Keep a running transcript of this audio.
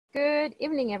Good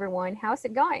evening, everyone. How's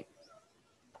it going?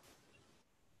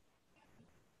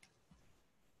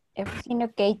 Everything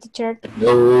okay, teacher?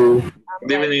 Hello. I'm Good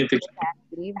glad to evening, hear teacher. that.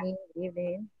 Good evening. Good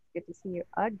evening. Good to see you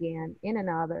again in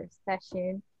another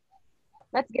session.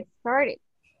 Let's get started.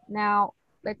 Now,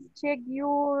 let's check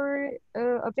your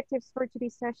objectives for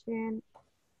today's session.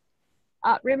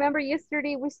 Remember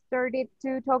yesterday we started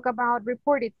to talk about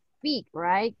reported speak,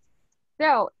 right?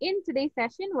 So in today's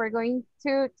session, we're going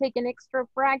to take an extra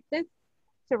practice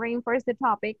to reinforce the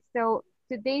topic. So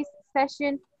today's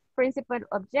session principal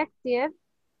objective.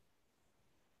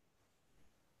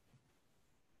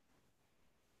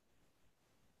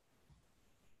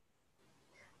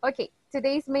 Okay,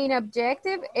 today's main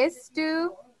objective is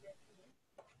to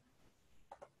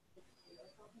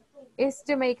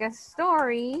make a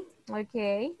story,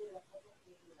 okay,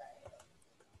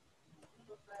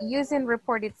 using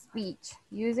reported speech,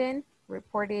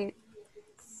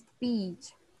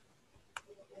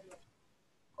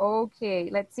 Okay,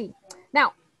 let's see.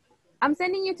 Now, I'm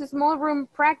sending you to a small room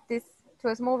practice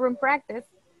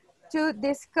to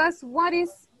discuss what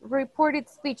is reported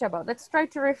speech about. Let's try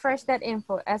to refresh that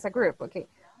info as a group, okay?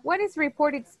 What is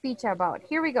reported speech about?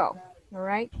 Here we go, all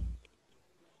right?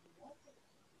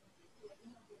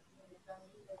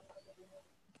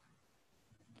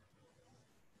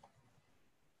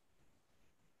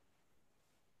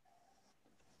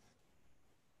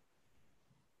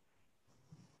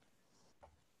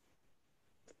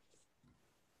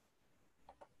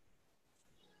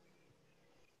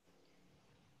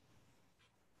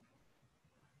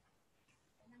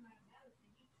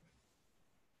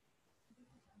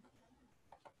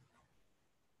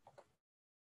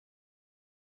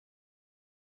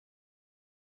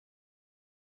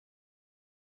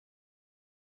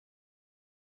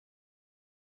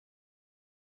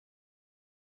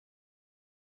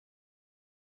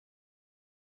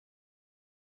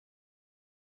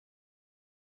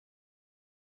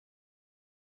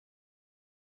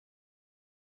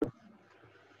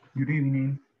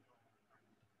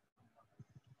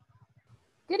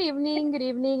 Good evening. Good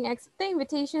evening. Accept the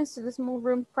invitations to the small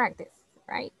room practice,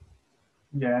 right?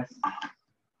 Yes.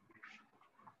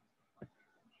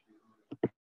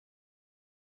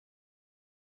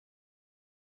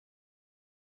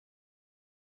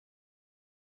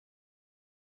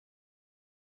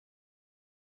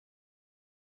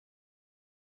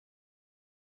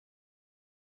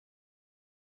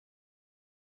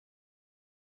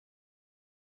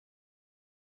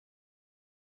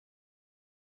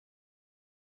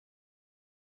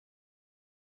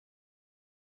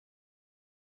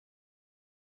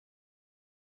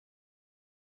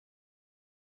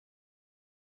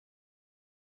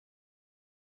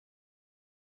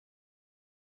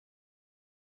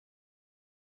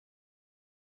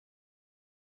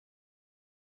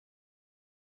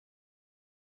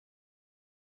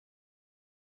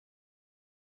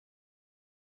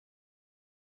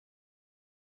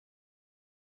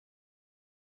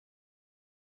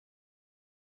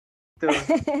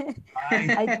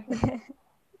 I,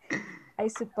 I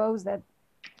suppose that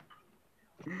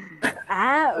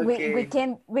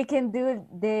we can do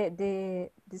the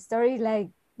story like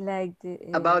the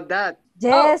About that.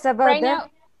 Oh, yes about that.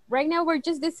 right now we're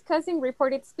just discussing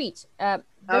reported speech. The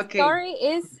Okay. story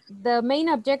is the main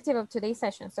objective of today's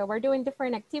session. So we're doing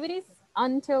different activities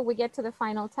until we get to the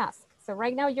final task. So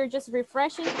right now you're just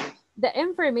refreshing the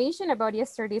information about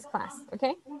yesterday's class,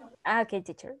 okay? Okay,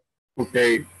 teacher.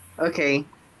 Okay. Okay.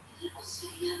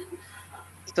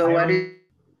 So what Iron. is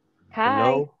Hi.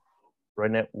 Hello.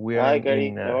 Right now we are Hi, Gary.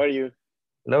 in. How are you?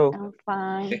 Hello. I'm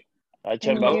fine. Hi, And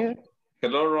Chamba. you?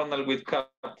 Hello, Ronald with cat.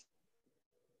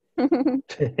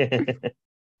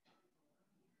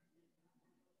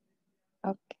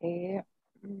 Okay.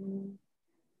 Mm,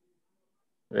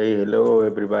 Hey, hello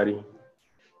everybody.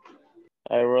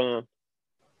 Hi, Ronald.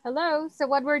 Hello. So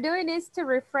what we're doing is to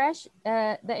refresh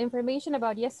the information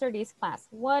about yesterday's class.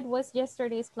 What was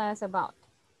yesterday's class about?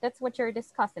 That's what you're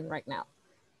discussing right now.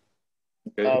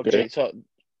 Okay. Okay, so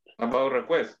About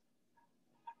request.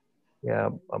 Yeah,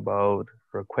 about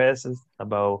requests,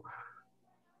 about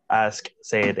ask,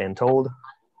 said, and told.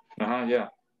 Yeah.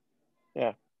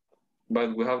 yeah.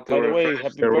 But we have to By the way, refresh.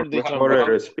 happy The birthday, Chamba.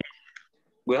 reporter speak.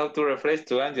 We have to refresh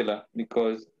to Angela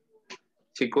because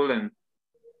she couldn't.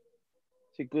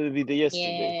 She could be the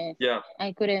yesterday. Yes, Yeah.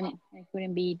 I couldn't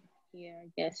be here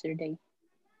yesterday.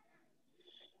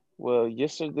 Well,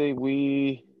 yesterday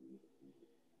we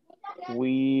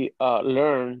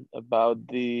learned about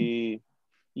the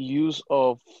use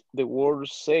of the word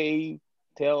say,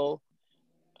 tell,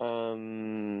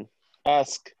 and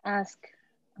ask, Ask.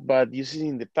 but using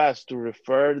in the past to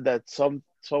refer that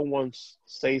someone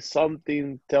say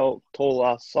something, told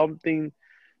us something,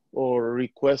 or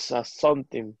request us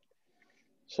something.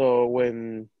 So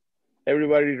when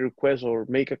everybody requests or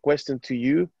make a question to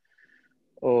you,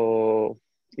 or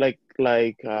like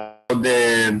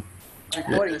the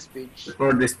Recording speech.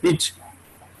 for the speech.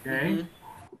 Okay.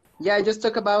 Yeah, just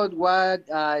talk about what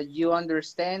you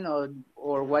understand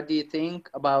or what do you think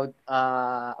about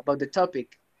the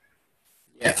topic.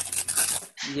 Yeah.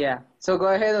 Yeah. So go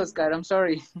ahead, Oscar. I'm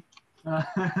sorry.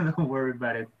 Don't worry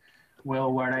about it.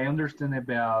 Well, what I understand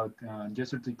about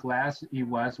yesterday class, it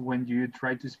was when you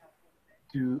try to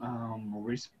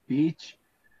speech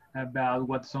about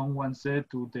what someone said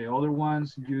to the other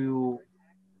ones. You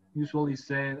usually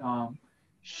said,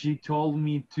 she told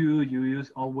me to. You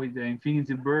use always the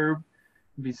infinitive verb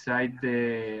beside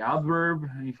the adverb,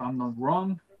 if I'm not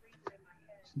wrong.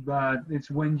 But it's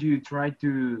when you try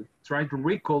to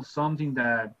recall something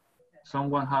that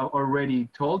someone have already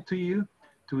told to you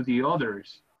to the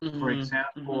others. For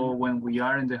example, when we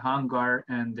are in the hangar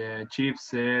and the chief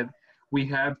said we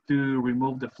have to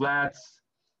remove the flats,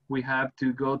 we have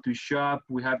to go to shop,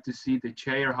 we have to see the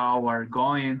chair how are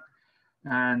going,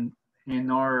 and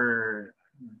in our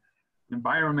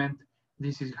environment,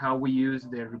 this is how we use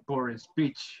the reported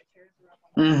speech.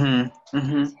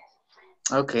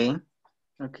 Okay.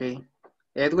 Okay.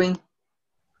 Edwin,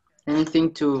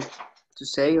 anything to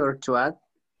say or to add?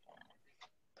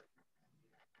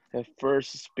 her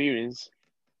first experience,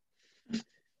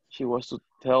 she wants to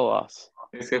tell us.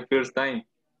 It's the first time.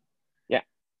 Yeah.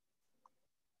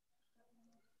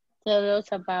 Tell us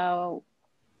about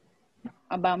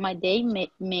my day,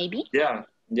 maybe. Yeah.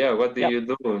 What do you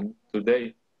do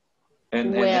today?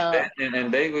 And Well,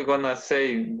 and then we're gonna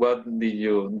say what did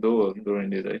you do during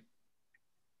the day?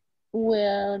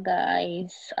 well,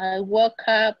 guys, I woke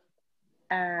up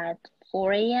at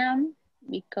 4 a.m.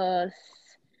 because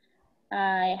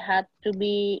I had to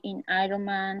be in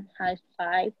Ironman at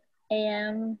 5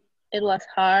 a.m. It was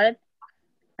hard.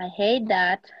 I hate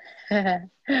that.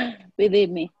 Believe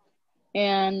me.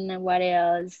 And what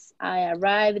else? I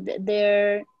arrived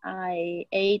there. I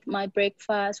ate my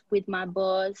breakfast with my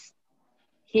boss.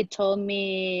 He told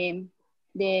me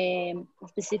the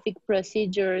specific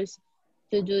procedures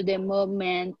to do the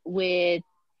movement with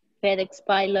FedEx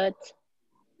Pilot.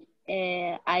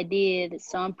 I did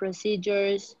some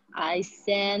procedures. I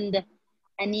sent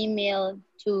an email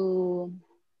to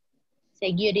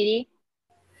security.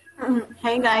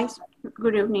 Hey guys,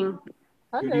 good evening.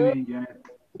 Good Hello. evening, Janet.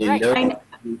 Right.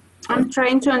 I'm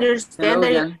trying to understand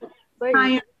Hello, that. Jan.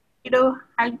 Hi, Pedro.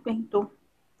 Hi, Pedro.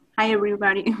 Hi,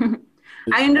 everybody.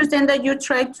 I understand that you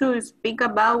try to speak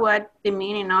about what the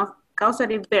meaning of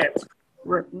causative verbs.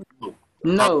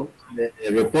 No. The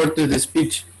report to the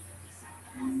speech.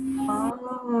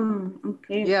 Oh,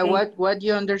 okay. Yeah, Okay. what do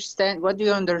you understand? What do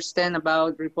you understand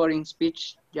about reporting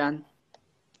speech, Jan?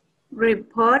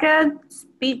 Reported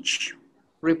speech.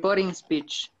 Reporting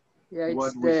speech. Yeah,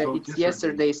 it's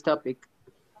yesterday's topic.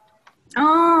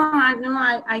 Oh, I know.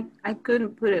 I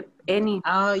couldn't put it any.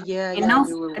 Oh yeah, Enough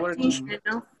you were attention. working.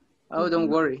 Enough. Oh, don't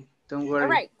worry, don't worry. All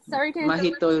right. Sorry to interrupt.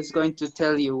 Mahito is going to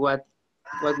tell you what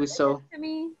we saw. To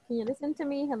me. Can you listen to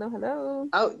me? Hello, hello.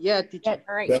 Oh yeah, teacher.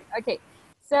 All right. Okay.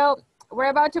 So we're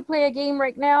about to play a game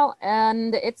right now,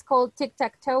 and it's called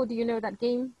Tic-Tac-Toe. Do you know that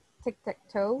game?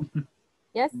 Tic-Tac-Toe.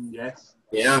 Yes. Yes.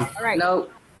 Yeah. All right. No.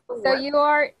 So you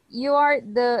are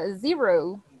the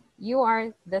zero. You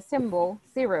are the symbol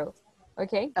 0.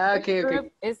 Okay. Okay.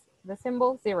 Group is the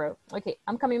symbol 0. Okay.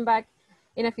 I'm coming back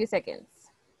in a few seconds.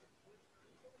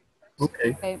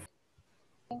 Okay. Okay.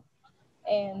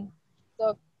 And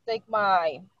so take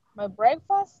my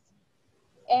breakfast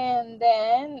and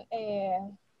then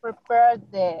prepare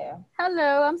the.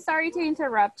 Hello. I'm sorry to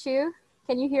interrupt you.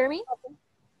 Can you hear me?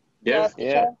 Yes.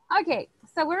 Yeah. Okay.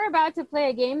 So we're about to play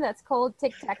a game that's called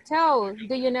Tic-Tac-Toe.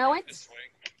 Do you know it?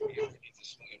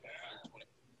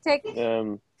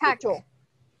 Tic-Tac-Toe.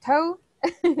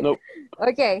 Nope.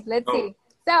 Okay, let's see.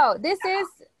 So this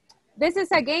is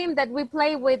a game that we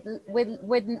play with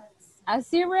a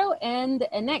 0 and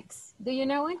an X. Do you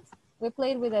know it? We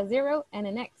played with a 0 and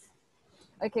an X.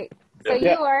 Okay, so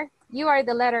Yeah. you are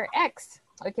the letter X.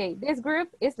 Okay, this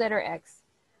group is letter X.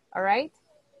 All right.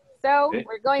 So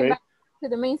we're going back to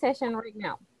the main session right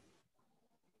now.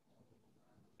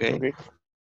 Okay.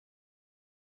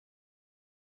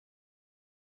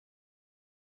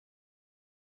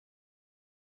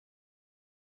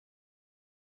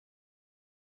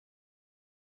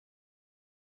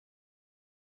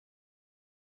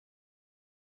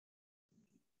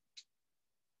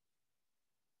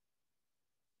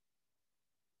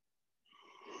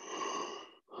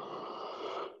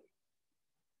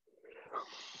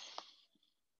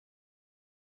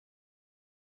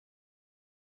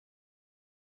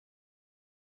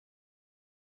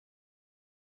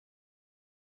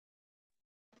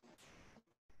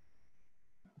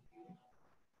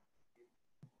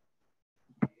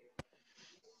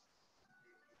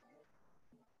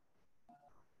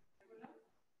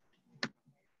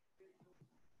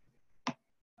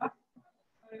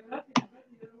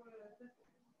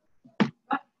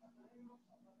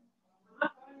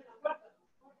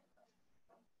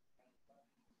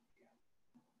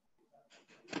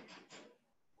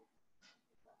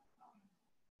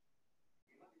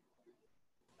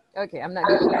 Okay, I'm not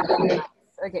gonna.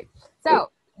 Okay, so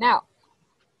now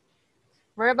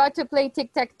we're about to play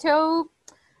tic-tac-toe.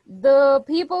 The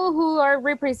people who are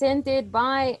represented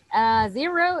by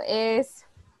 0 is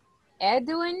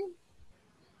Edwin,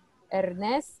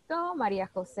 Ernesto, Maria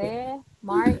Jose,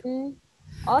 Martin,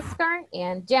 Oscar,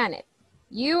 and Janet.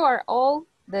 You are all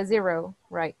the 0,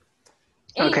 right?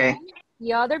 Okay. And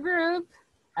the other group,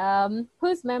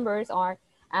 whose members are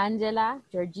Angela,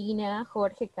 Georgina,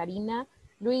 Jorge, Karina,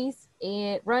 Luis,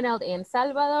 Ronald, and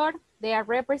Salvador, they are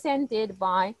represented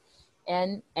by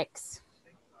an X.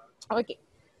 Okay,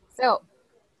 so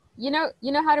you know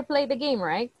how to play the game,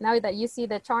 right? Now that you see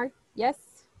the chart, yes?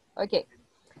 Okay,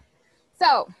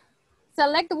 so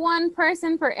select one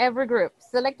person for every group.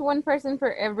 Select one person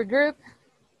for every group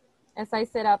as I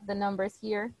set up the numbers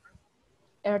here.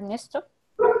 Ernesto.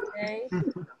 Okay.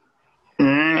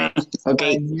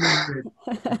 Okay.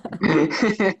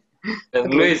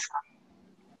 Luis.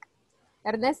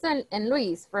 Ernesto and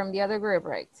Luis from the other group,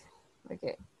 right?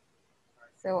 Okay.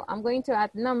 So I'm going to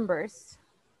add numbers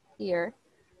here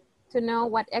to know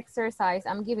what exercise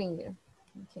I'm giving you.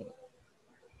 Okay.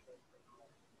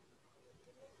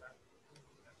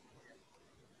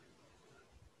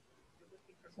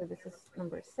 So this is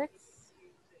number 6.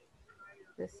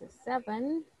 This is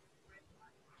 7.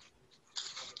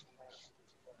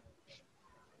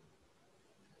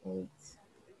 Eight,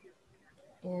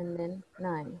 and then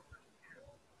 9.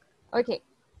 Okay,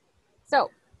 so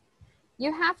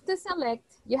you have to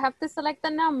select the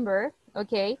number,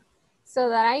 okay, so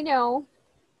that I know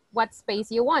what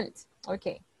space you want.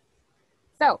 Okay,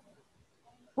 so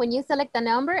when you select the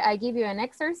number, I give you an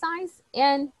exercise,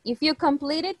 and if you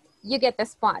complete it, you get the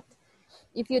spot.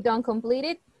 If you don't complete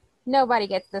it, nobody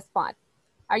gets the spot.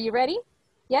 Are you ready?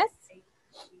 Yes?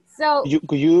 So,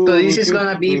 Could so this is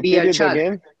gonna be via chat.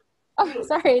 Again? Oh,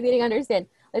 sorry, I didn't understand.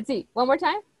 Let's see, one more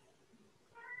time.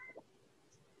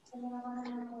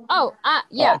 Oh,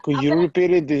 yeah. Could you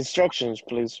repeat the instructions,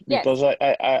 please? Because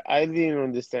yes. I didn't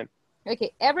understand.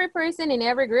 Okay, every person in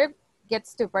every group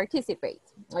gets to participate.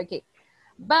 Okay,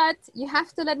 but you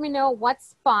have to let me know what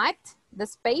spot, the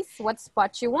space, what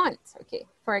spot you want. Okay,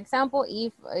 for example,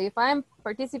 if I'm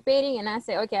participating and I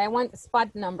say, okay, I want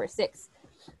spot number 6.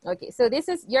 Okay, so this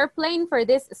is, you're playing for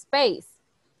this space.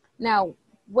 Now,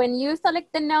 when you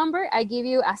select the number, I give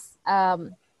you a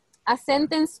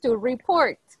sentence to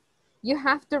report. You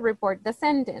have to report the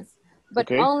sentence,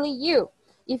 but only you.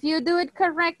 If you do it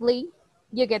correctly,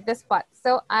 you get the spot.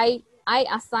 So I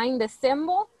assign the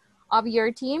symbol of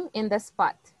your team in the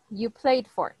spot you played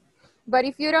for. But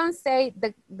if you don't say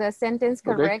the sentence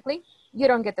correctly, you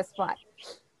don't get the spot.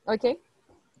 Okay?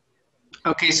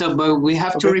 Okay, so but we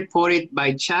have to report it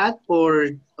by chat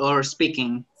or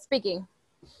speaking? Speaking.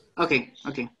 Okay,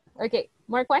 okay. Okay,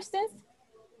 more questions?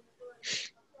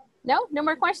 No? No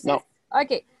more questions? No.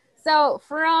 Okay, so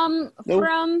from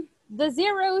the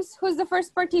 0s, who's the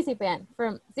first participant?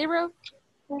 From 0?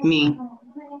 Me.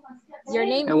 Your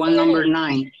name? I want number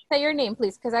 9. Say your name,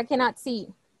 please, because I cannot see.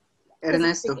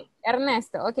 Ernesto.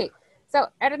 Ernesto, okay. So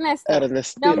Ernesto,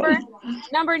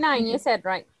 number 9, you said,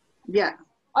 right? Yeah.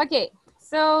 Okay,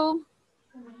 so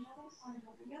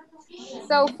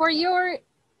for your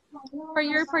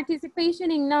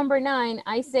participation in number 9,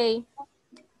 I say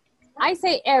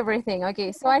everything.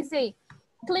 Okay, so I say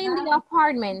clean the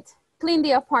apartment. Clean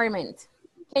the apartment.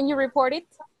 Can you report it?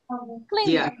 Clean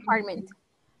the apartment.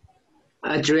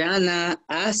 Adriana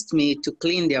asked me to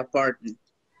clean the apartment.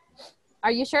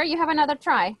 Are you sure? You have another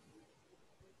try?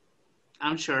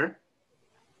 I'm sure.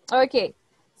 Okay,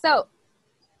 so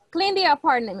clean the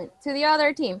apartment. To the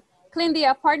other team, clean the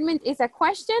apartment is a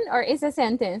question or is a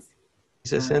sentence?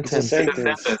 It's a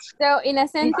sentence. So in a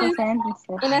sentence,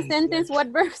 what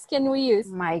verbs can we use?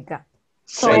 My God.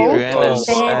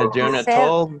 Adriana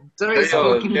told.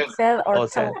 Said or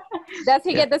told. Does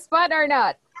he get the spot or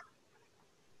not?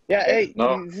 Yeah, hey,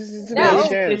 no. This is No.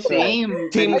 chance,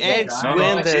 Team X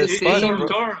win the spot.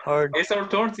 It's our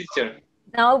turn, teacher.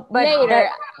 No, but Later.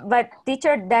 but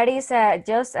teacher, that is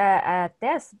just a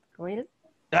test, really.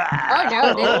 Oh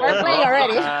no, we're playing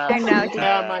already. I know.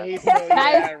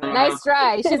 Nice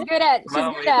try. She's good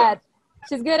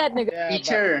at negotiating.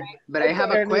 Teacher, but I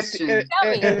have a question.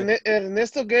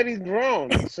 Ernesto get it wrong,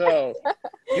 so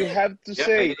you have to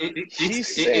say she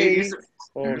said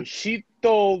or she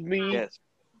told me. Yes.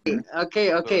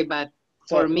 Okay, but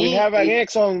So for me, we have an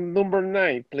X on number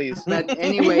 9, please. But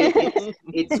anyway,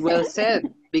 it's well said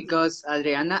because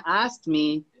Adriana asked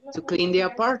me to clean the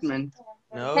apartment.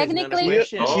 No, technically,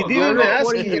 she didn't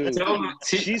ask you.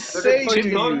 She said to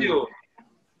you.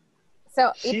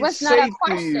 So it was not a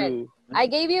question. I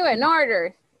gave you an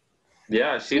order.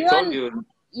 Yeah, she told you.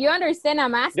 you understand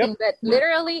I'm asking, but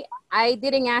literally I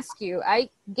didn't ask you. I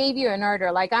gave you an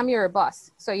order, like I'm your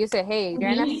boss. So you say, hey,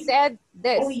 Adriana said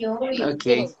this. You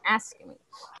didn't ask me.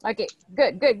 Okay,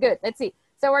 good. Let's see.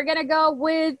 So we're gonna go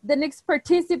with the next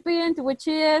participant, which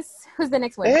is, who's the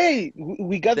next one? Hey,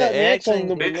 we got that next on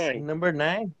number 9. Number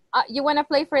 9. You wanna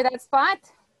play for that spot?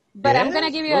 But I'm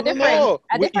gonna give you a different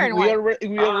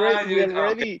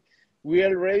one. We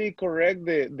already correct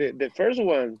the first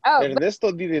one. Oh,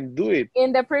 Ernesto didn't do it.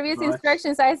 In the previous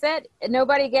instructions, I said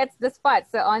nobody gets the spot.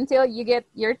 So until you get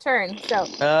your turn. So.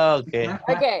 Okay.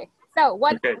 Okay. So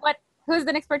what? Who's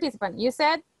the next participant? You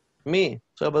said. Me,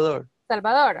 Salvador.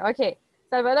 Salvador. Okay.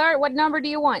 Salvador, what number do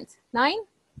you want? 9?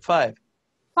 5.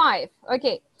 5.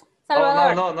 Okay.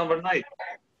 Salvador. Oh, no, number 9.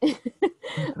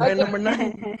 Okay. Number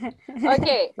 9.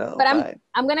 Okay. No, but 5.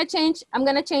 I'm gonna change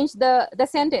the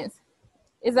sentence.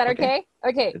 Is that okay?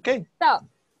 Okay. Okay. So,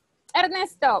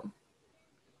 Ernesto.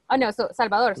 Oh no, so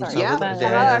Salvador, sorry.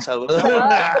 Salvador.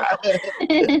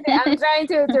 I'm trying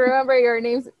to remember your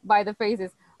names by the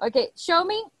faces. Okay, show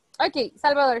me. Okay,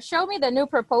 Salvador, show me the new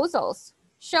proposals.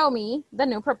 Show me the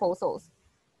new proposals.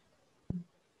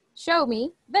 Show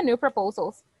me the new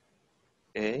proposals.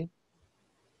 Okay.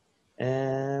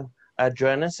 And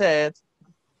Adriana said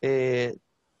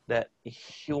that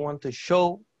he want to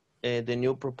show the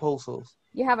new proposals.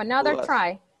 You have another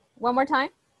try. One more time.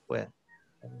 Well,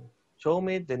 show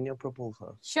me the new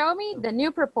proposals. Show me the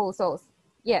new proposals.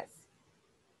 Yes.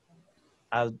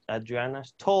 Adriana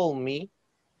told me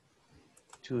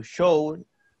to show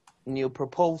new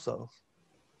proposals.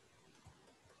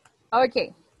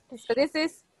 Okay. So this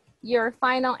is your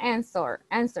final answer.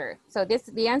 So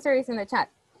the answer is in the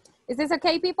chat. Is this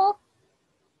okay, people?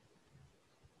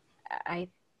 I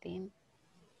think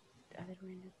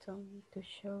Adriana told me to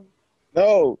show.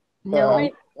 No.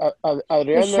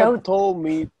 Adriana told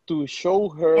me to show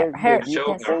her the new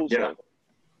proposal. Yeah.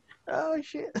 Oh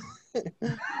shit.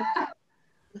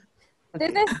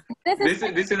 This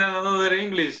is another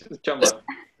English, Chamba.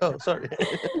 Oh, sorry.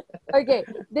 Okay,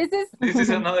 this is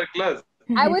another class.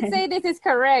 I would say this is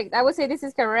correct.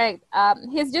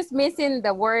 He's just missing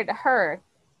the word her,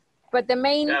 but the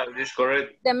main this is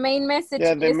correct. The main message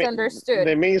is understood.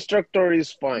 The main structure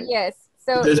is fine. Yes.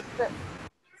 So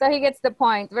he gets the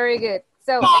point. Very good.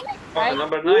 So right?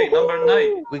 Number 9.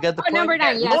 We got the point. Number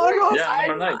 9. Yes.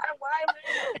 Number 9.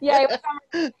 Yeah. It was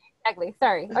exactly.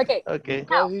 Sorry. Okay. Okay.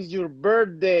 Because it's your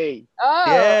birthday. Oh.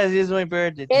 Yes, it's my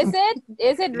birthday. Is it?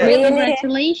 Is it really?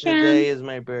 Congratulations. Today is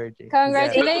my birthday.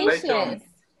 Congratulations.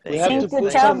 We have to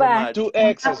put some 2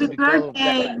 X's because of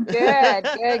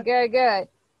that. Good.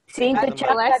 Sing to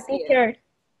Chaba, teacher.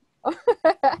 All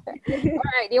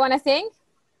right. Do you want to sing?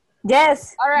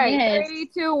 Yes. All right. Yes. 3,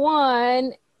 2,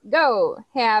 1, go.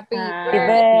 Happy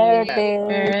birthday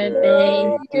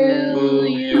to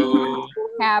you.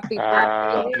 Happy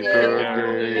birthday to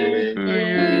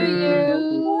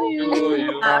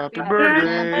you. Happy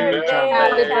birthday.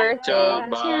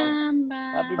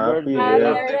 Happy birthday. Happy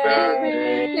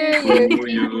birthday to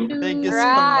you. Thank you so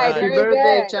Right, much. Happy very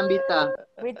birthday, good. Chambita.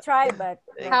 We try, but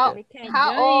we can't.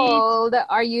 How old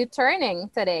are you turning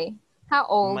today? How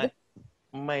old?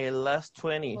 My last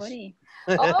 20s. 40.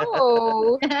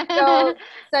 Oh,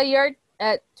 so you're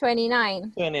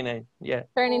 29. 29, yeah.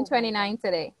 Turning 29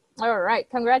 today. All right,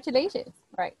 congratulations.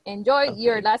 All right, enjoy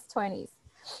your last 20s.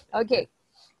 Okay,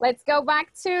 let's go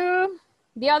back to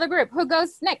the other group. Who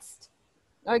goes next?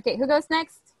 Okay, who goes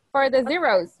next for the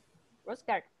zeros?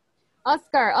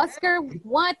 Oscar,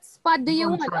 what spot do you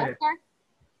want, Oscar?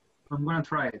 I'm gonna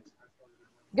try it.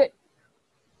 Good.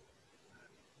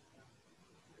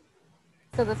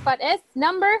 So the spot is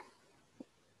number?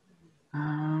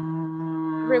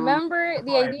 Remember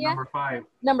the idea? Number 5.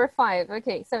 Number 5.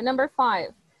 Okay, so number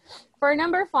 5. For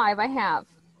number 5, I have.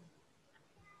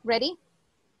 Ready?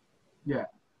 Yeah.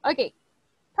 Okay.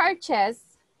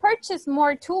 Purchase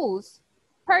more tools.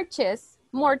 Purchase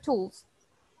more tools.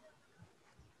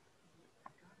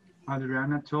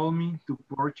 Adriana told me to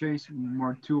purchase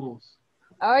more tools.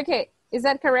 Okay. Is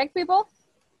that correct, people?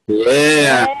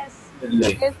 Yeah. Yes.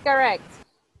 It's correct.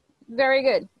 Very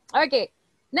good. Okay.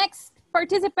 Next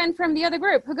participant from the other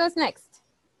group. Who goes next?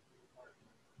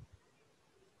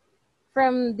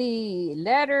 From the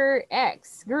letter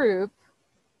X group,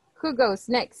 who goes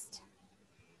next?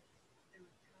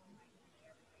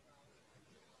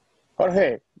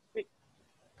 Jorge.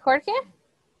 Jorge?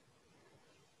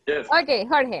 Yes. Okay,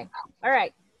 Jorge. All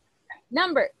right.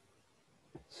 Number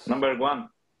 1.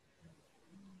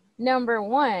 Number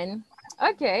 1.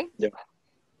 Okay. Yeah.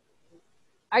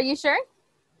 Are you sure?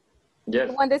 Yes.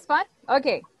 You want this spot?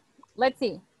 Okay. Let's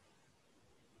see.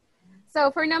 So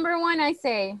for number 1, I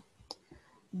say,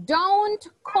 Don't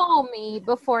call me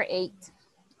before 8.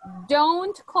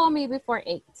 Don't call me before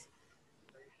 8.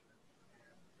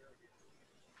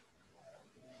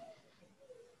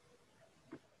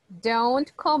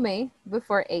 Don't call me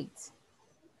before 8.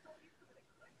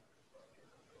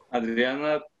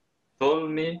 Adriana told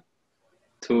me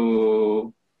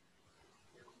to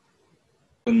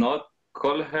not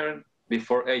call her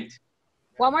before 8.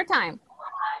 One more time.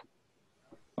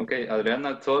 Okay,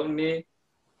 Adriana told me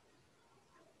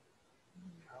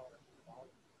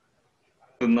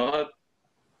to not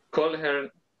call her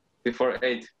before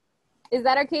 8. Is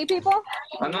that okay, people?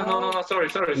 Oh, no, sorry.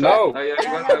 No.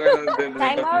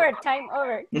 Time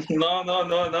over.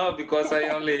 No, because I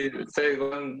only say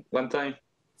one time.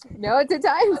 No, 2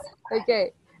 times?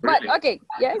 Okay. Really? But, okay,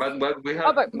 yes. But we have,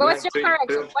 Oh, but we what's have your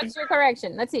correction? What's your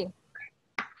correction? Let's see.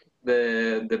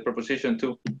 The preposition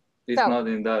to is So. not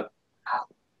in that.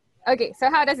 Okay, so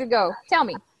how does it go? Tell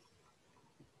me.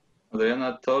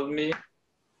 Adriana told me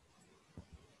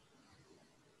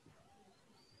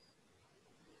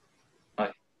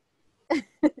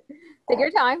Take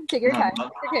your time. Take your time.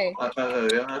 Okay.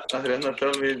 Adriana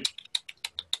told me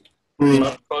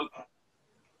not call.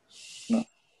 No.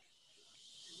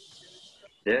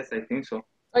 Yes, I think so.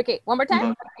 Okay, one more time.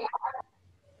 No.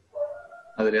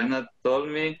 Adriana told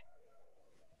me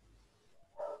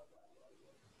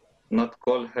not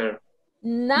call her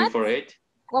Not. before 8.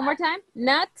 One more time.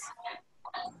 Not.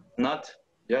 Not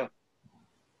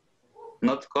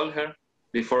call her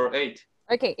before 8.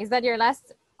 Okay, is that your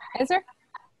last answer?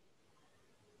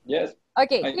 Yes.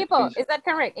 Okay, I people, think so. is that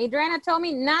correct? Adriana told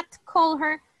me not call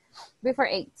her before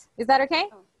 8. Is that okay?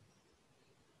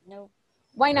 No.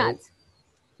 Why not?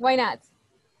 Why not?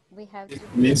 We have to.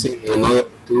 Missing another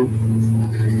two.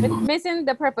 It's missing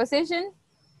the preposition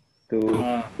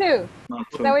to. Two.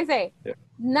 So we say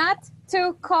not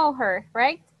to call her,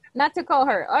 right? Not to call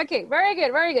her. Okay, very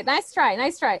good, very good. Nice try,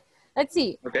 nice try. Let's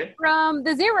see. Okay. From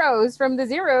the zeros,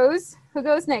 who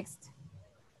goes next?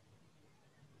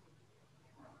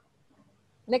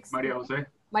 Next. Maria Jose.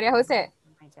 Maria Jose.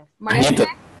 Maria Jose.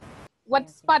 What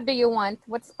spot do you want?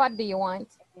 What spot do you want?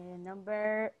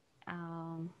 Number,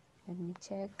 let me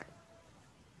check.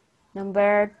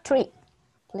 Number 3,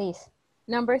 please.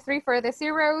 Number 3 for the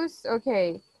zeros.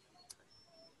 Okay.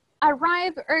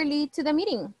 Arrive early to the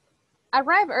meeting.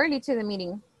 Arrive early to the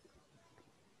meeting.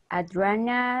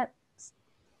 Adriana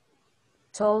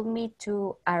told me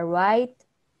to arrive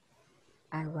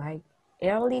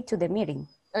early to the meeting.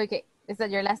 Okay. Is that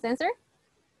your last answer?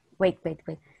 Wait.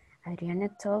 Adriana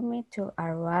told me to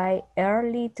arrive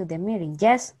early to the meeting.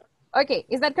 Yes. Okay.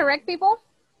 Is that correct, people?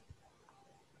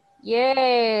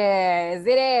 Yes,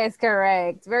 it is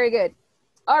correct. Very good.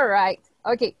 All right.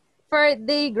 Okay. For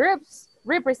the group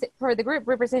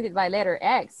represented by letter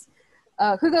X,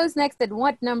 who goes next and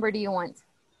what number do you want?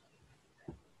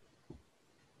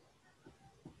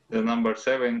 The number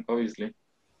 7, obviously.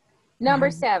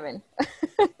 Number 7.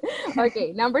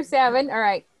 Okay, number 7. All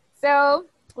right. So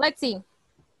let's see.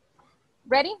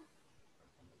 Ready?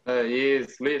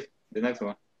 Yes, please. The next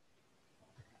one.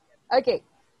 Okay.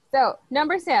 So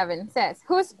number 7 says,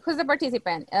 who's the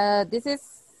participant? This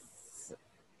is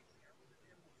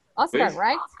Oscar, Luis.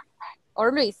 right?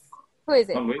 Or Luis? Who is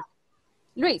it? No, Luis.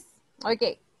 Luis.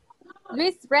 Okay.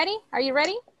 Luis, ready? Are you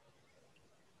ready?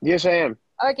 Yes, I am.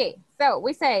 Okay. So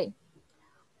we say,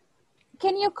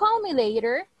 can you call me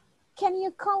later? Can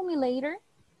you call me later?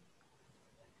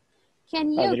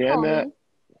 Can you call me?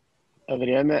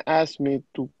 Adriana asked me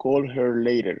to call her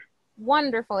later.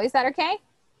 Wonderful. Is that okay?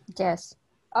 Yes.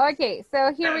 Okay.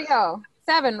 So here we go.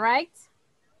 7, right?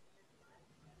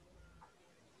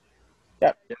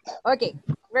 Yep. Okay.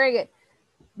 Very good.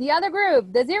 The other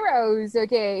group, the zeros.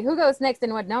 Okay. Who goes next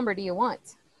and what number do you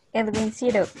want? Edwin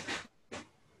 0.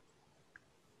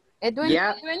 Edwin?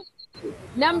 Yeah. Edwin?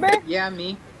 Number? Yeah,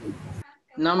 me.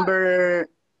 Number.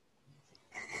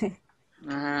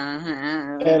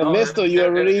 Ernesto, you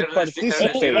already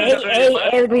participated.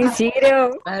 Edwin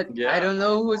 0. I don't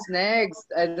know who's next.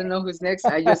 I don't know who's next.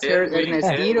 I just heard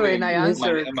Ernestino and I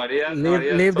answered.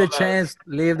 Leave the chance.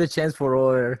 Leave the chance for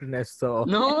Ernesto.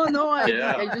 No,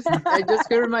 I just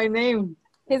heard my name.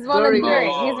 He's volunteering.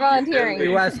 No, He's volunteering.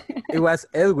 It was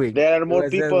Edwin. There are more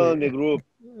It was people Edwin. in the group.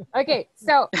 Okay,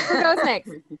 so who goes next?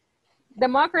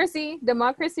 Democracy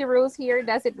rules here.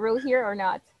 Does it rule here or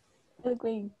not?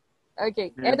 Edwin.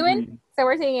 Okay, Edwin? So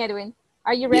we're saying Edwin.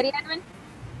 Are you ready, Edwin?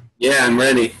 Yeah, I'm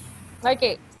ready.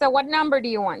 Okay, so what number do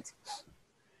you want?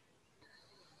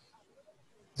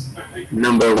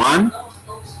 Number 1.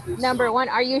 Number 1,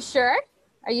 are you sure?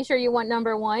 Are you sure you want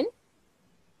number 1?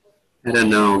 I don't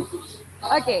know.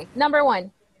 Okay, number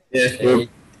 1. Yes, group.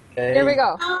 Here we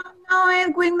go. No, no,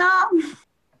 Edwin, no.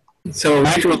 So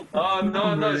which one? Oh,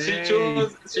 no, she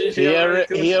chose. He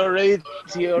already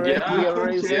Yeah,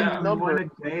 said the number.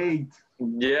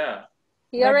 Yeah.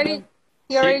 He already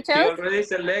He chose? already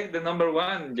select the number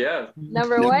 1, yeah.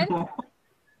 Number 1?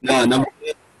 No, number.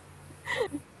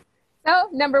 So,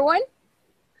 number 1?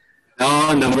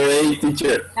 No, number 8,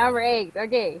 teacher. Number 8.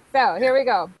 Okay, so here we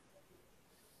go.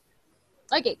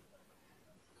 Okay.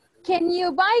 Can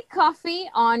you buy coffee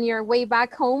on your way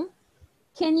back home?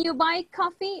 Can you buy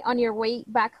coffee on your way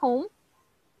back home?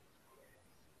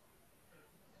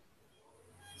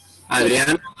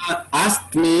 Adriana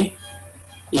asked me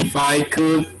if I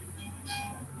could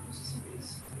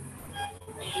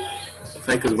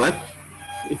what?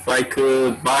 If I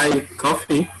could buy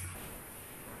coffee.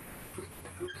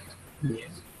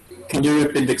 Can you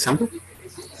repeat the example?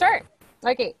 Sure.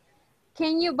 Okay.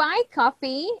 Can you buy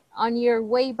coffee on your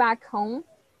way back home?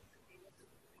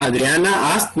 Adriana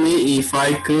asked me if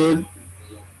I could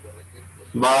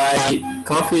buy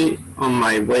coffee on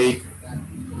my way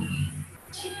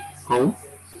home.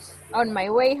 On my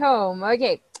way home.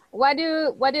 Okay. What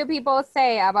do people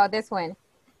say about this one?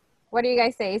 What do you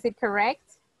guys say? Is it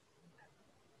correct?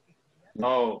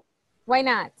 No. Why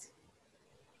not?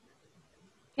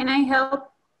 Can I help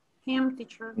him,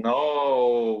 teacher?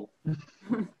 No.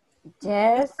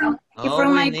 Yes. From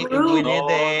my group. We need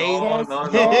the eight.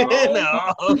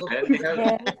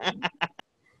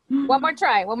 No. One more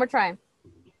try.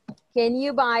 Can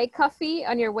you buy coffee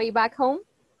on your way back home?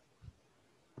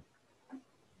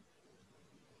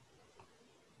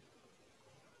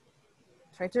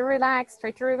 Try to relax,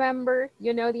 try to remember.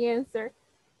 You know the answer.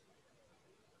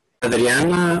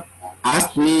 Adriana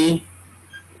asked me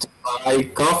to buy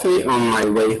coffee on my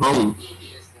way home.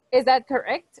 Is that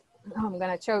correct? Oh, I'm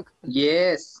gonna choke.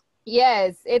 Yes.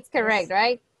 Yes, it's correct,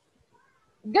 right?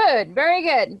 Good, very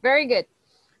good, very good.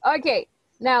 Okay,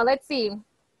 now let's see.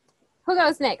 Who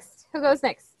goes next?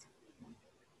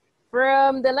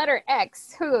 From the letter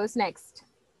X, who goes next?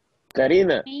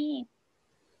 Karina. Me.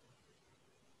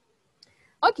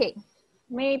 Okay.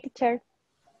 Me, teacher.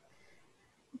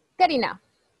 Karina.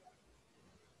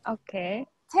 Okay.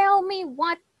 Tell me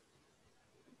what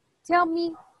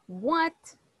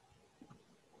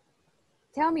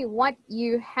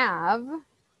you have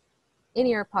in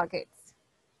your pockets.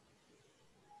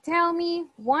 Tell me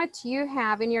what you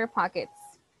have in your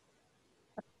pockets.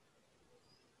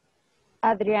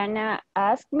 Adriana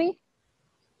asked me.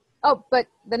 Oh, but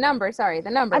the number, sorry, the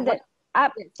number.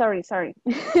 Sorry.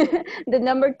 The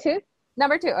number 2?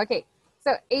 Number 2, okay.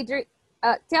 So, Adrian,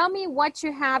 tell me what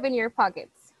you have in your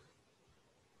pockets.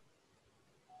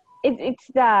 It's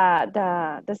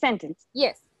the sentence.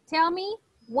 Yes. Tell me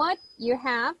what you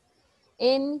have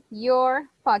in your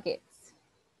pockets.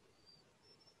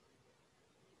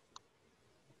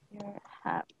 You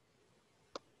have.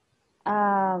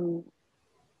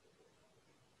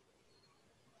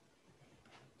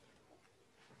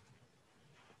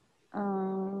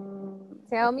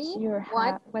 Tell me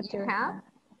what you have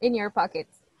in your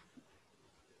pockets.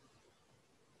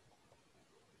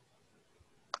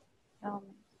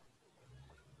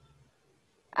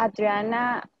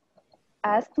 Adriana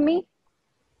asked me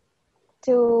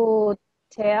to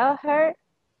tell her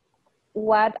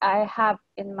what I have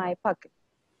in my pocket.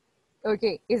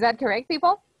 Okay, is that correct,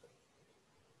 people?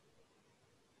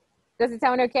 Does it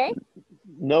sound okay?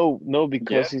 No,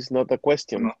 because it's not a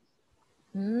question.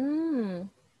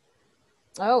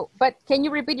 Oh, but can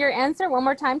you repeat your answer one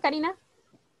more time, Karina?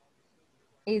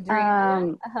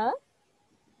 Adriana.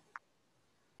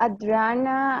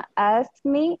 Adriana asked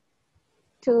me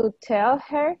to tell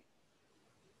her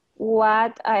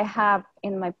what I have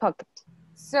in my pocket.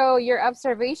 So your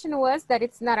observation was that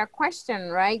it's not a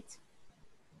question, right?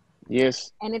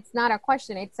 Yes. And it's not a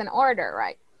question, it's an order,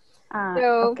 right?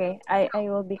 Okay, I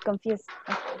will be confused.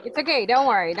 It's okay, don't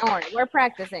worry. We're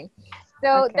practicing.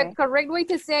 So the correct way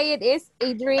to say it is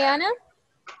Adriana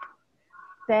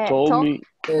told me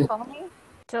to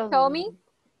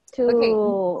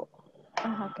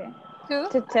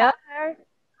to tell her,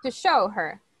 to show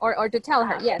her, or to tell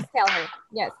her. Yes, tell her.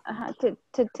 Yes.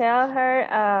 To tell her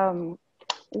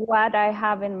what I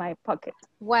have in my pocket.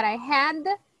 What I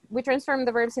had. We transform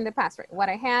the verbs in the past, right? What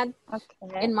I had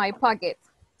in my pocket.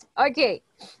 Okay,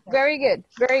 very good,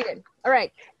 very good. All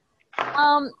right.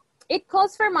 It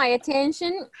calls for my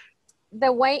attention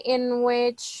the way in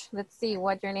which, let's see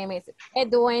what your name is,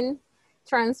 Edwin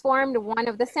transformed one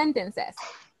of the sentences.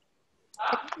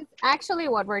 This is actually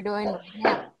what we're doing right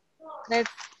now.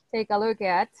 Let's take a look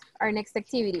at our next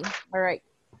activity. All right.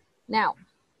 Now,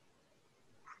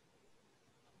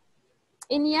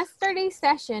 in yesterday's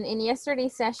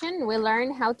session, we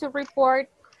learned how to report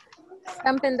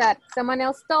something that someone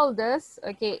else told us,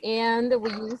 okay, and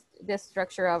we used this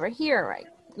structure over here, right?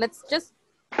 Let's just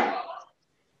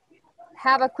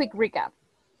have a quick recap.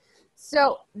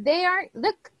 So they are,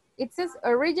 look, it says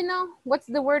original. What's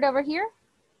the word over here?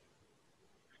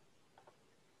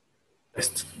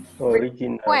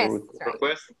 Original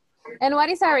request. And what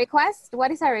is a request?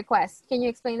 What is a request? Can you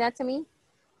explain that to me?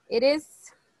 It is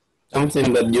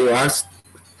something that you asked.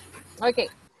 Okay,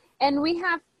 and we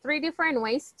have 3 different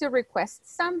ways to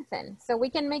request something. So we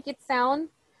can make it sound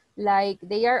like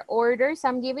they are orders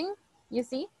I'm giving, you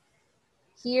see?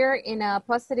 Here in a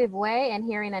positive way and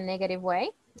here in a negative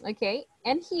way, okay?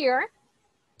 And here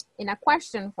in a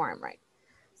question form, right?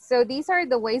 So these are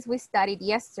the ways we studied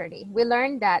yesterday. We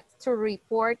learned that to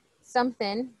report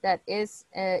something that is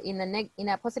in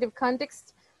a positive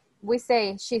context, we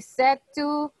say she said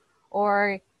to,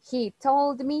 or he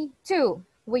told me to.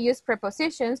 We use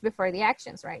prepositions before the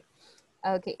actions, right?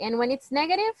 Okay, and when it's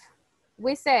negative,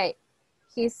 we say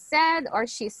he said or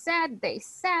she said, they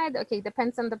said, okay,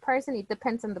 depends on the person, it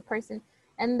depends on the person.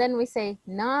 And then we say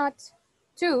not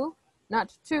to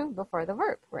before the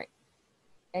verb, right?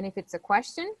 And if it's a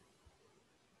question,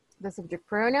 the subject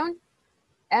pronoun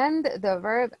and the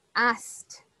verb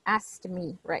asked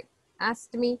me, right?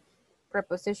 Asked me,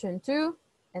 preposition to,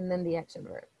 and then the action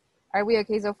verb. Are we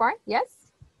okay so far?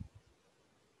 Yes?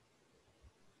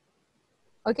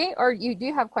 Okay, or do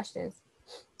you have questions?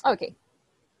 Okay,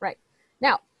 right.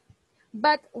 Now,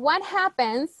 but what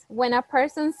happens when a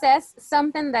person says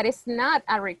something that is not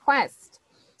a request?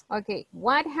 Okay,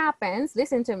 what happens,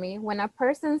 listen to me, when a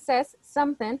person says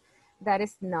something that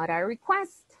is not a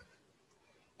request?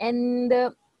 And,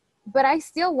 but I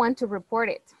still want to report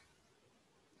it.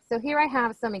 So here I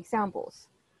have some examples.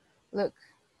 Look.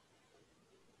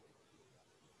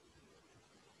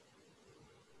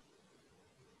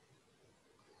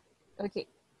 Okay,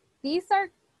 these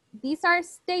are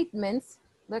statements.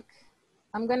 Look,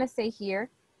 I'm gonna say here,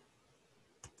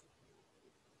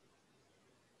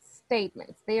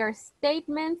 statements. They are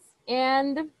statements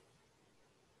and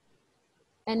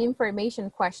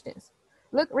information questions.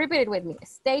 Look, repeat it with me.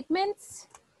 Statements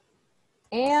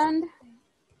and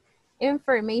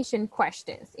information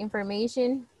questions.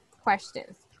 Information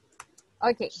questions.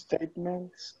 Okay.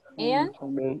 Statements and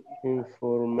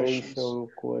information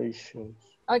questions.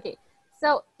 Okay.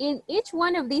 So in each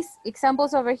one of these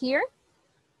examples over here,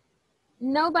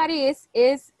 nobody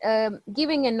is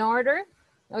giving an order,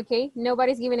 okay?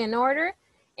 Nobody's giving an order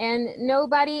and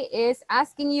nobody is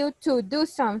asking you to do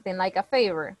something like a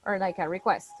favor or like a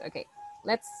request, okay?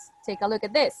 Let's take a look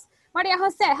at this. Maria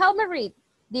Jose, help me read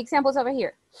the examples over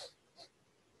here.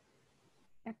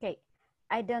 Okay,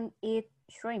 I don't eat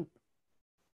shrimp.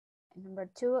 Number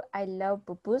 2, I love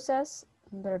pupusas.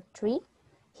 Number 3,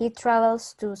 he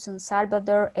travels to San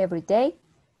Salvador every day.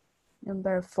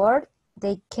 Number 4,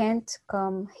 they can't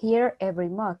come here every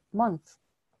month.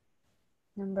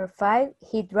 Number 5,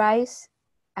 he drives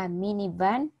a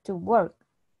minivan to work.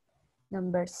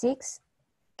 Number 6,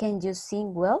 can you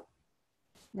sing well?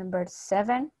 Number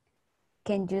 7,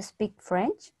 can you speak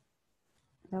French?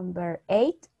 Number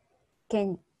 8,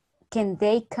 can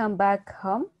they come back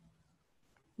home?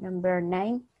 Number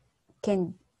 9,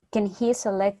 can he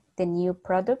select the new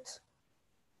products?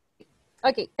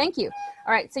 Okay, thank you.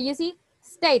 All right, so you see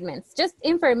statements, just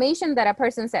information that a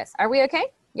person says. Are we okay?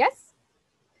 Yes?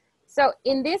 So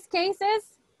in these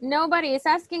cases, nobody is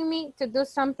asking me to do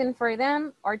something for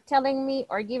them or telling me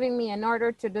or giving me an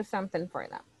order to do something for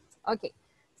them. Okay,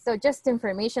 so just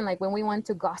information like when we want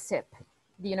to gossip.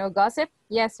 Do you know gossip?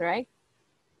 Yes, right?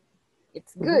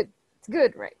 It's good. It's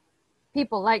good, right?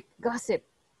 People like gossip.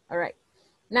 All right.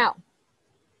 Now,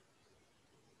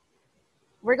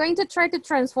 we're going to try to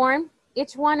transform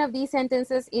each one of these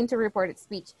sentences into reported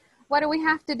speech. What do we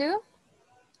have to do?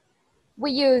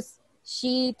 We use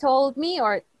she told me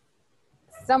or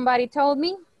somebody told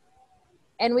me,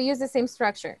 and we use the same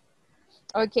structure.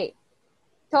 Okay,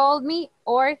 told me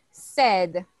or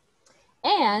said.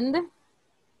 And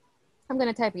I'm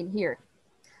gonna type in here.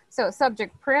 So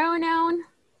subject pronoun,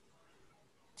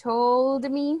 told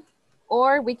me,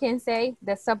 or we can say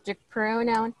the subject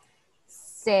pronoun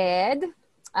said.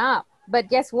 But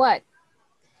guess what?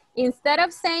 Instead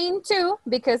of saying to,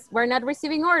 because we're not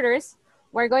receiving orders,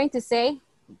 we're going to say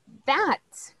that.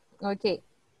 Okay,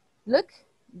 look,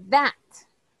 that.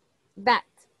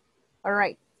 All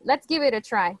right, let's give it a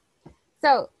try.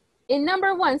 So in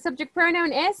number 1, subject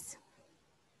pronoun is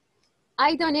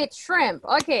I don't eat shrimp.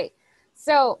 Okay,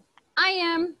 so I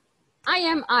am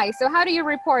I. So how do you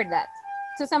report that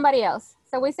to somebody else?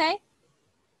 So we say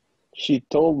She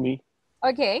told me.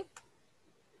 Okay.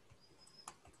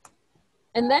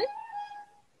 And then?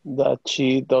 That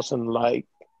she doesn't like.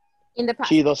 In the past.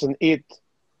 She doesn't eat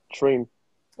shrimp.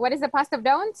 What is the past of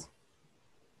don't?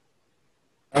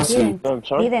 Didn't. I'm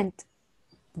sorry?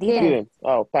 Didn't.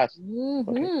 Oh, past.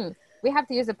 Okay. We have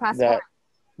to use the past That, form.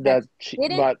 that she,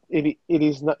 but it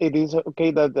is not. It is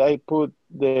okay that I put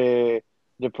the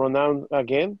pronoun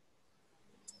again.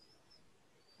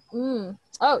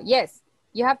 Oh yes,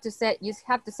 you have to say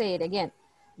it again.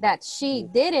 That she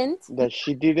didn't. That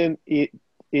she didn't eat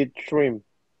shrimp.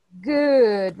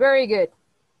 Good, very good.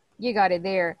 You got it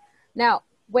there. Now,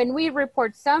 when we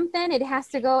report something, it has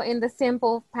to go in the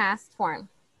simple past form.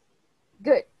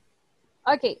 Good.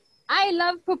 Okay, I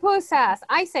love pupusas.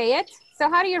 I say it. So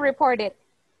how do you report it?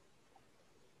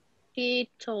 She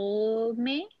told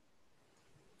me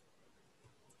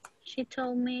she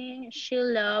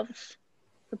loves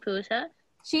pupusas.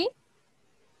 She?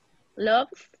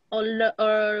 Loves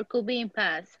or could be in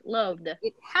past. Loved.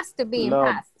 It has to be in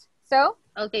past. So?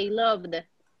 Okay, loved.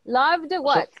 Loved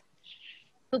what?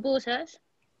 Pupusas.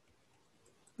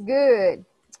 Good.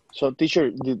 So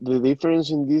teacher, the difference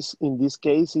in this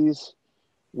case is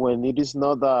when it is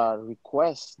not a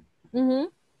request,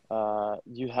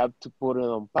 you have to put it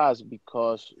on past,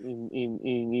 because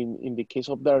in the case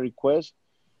of the request,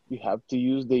 you have to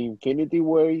use the infinitive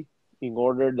way in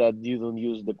order that you don't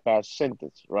use the past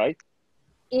sentence, right?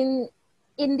 In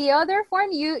the other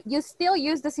form, you still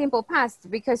use the simple past,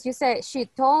 because you say she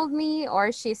told me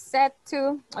or she said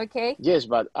to, okay? Yes,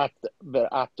 but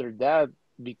after that,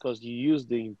 because you use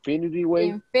the infinitive way.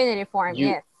 Infinitive form,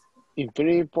 yes.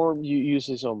 Infinitive form, you use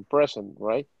it on present,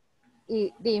 right?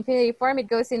 The infinitive form, it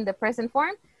goes in the present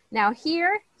form. Now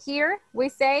here, we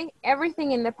say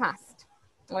everything in the past,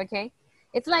 okay?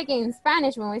 It's like in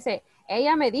Spanish when we say,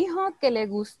 ella me dijo que le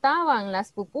gustaban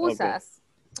las pupusas,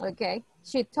 okay?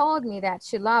 She told me that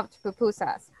she loved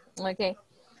pupusas, okay?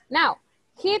 Now,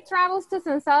 he travels to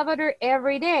San Salvador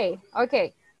every day.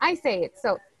 Okay, I say it.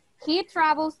 So, he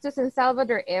travels to San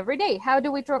Salvador every day. How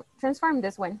do we transform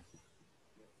this one?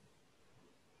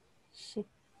 She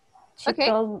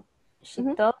told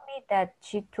me that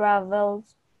she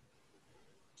travels.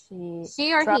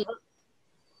 She or he?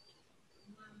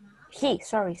 He,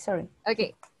 sorry.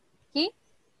 Okay. He?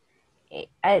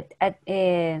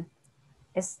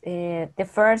 The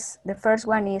first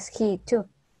one is he too.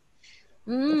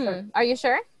 Are you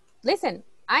sure? Listen,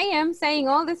 I am saying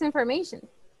all this information.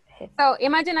 So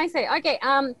imagine I say, okay,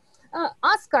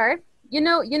 Oscar, you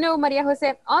know Maria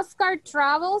Jose, Oscar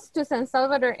travels to San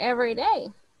Salvador every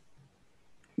day.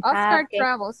 Oscar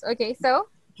travels. Okay, so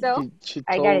she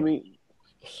told me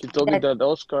that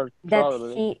Oscar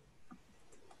traveled.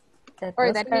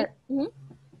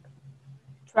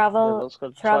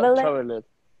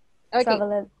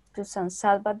 Traveled to San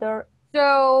Salvador.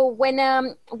 So when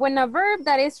a verb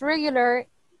that is regular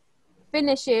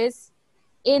finishes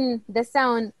in the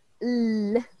sound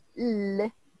l,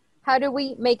 how do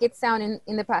we make it sound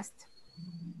in the past?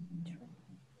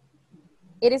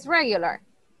 It is regular,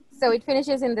 so it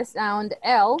finishes in the sound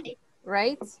L,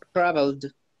 right? Traveled.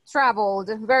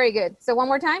 Very good. So one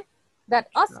more time. That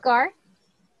Oscar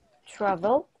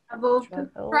traveled to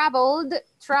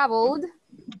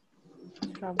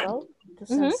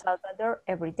San Salvador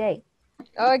every day.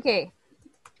 Okay.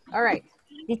 All right.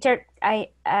 Teacher, I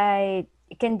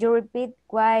can you repeat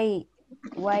why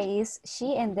is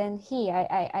she and then he?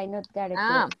 I not got it.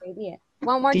 Idea.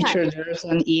 One more Teacher, time. there's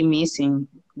an E missing.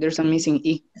 There's a missing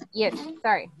E. Yes,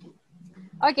 sorry.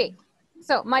 Okay.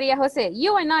 So Maria Jose,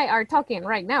 you and I are talking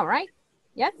right now, right?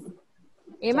 Yes?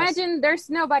 Imagine there's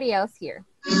nobody else here.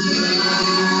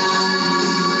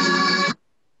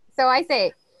 So I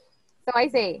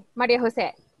say, Maria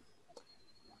Jose,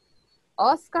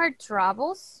 Oscar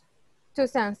travels to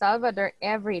San Salvador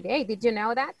every day. Did you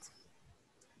know that?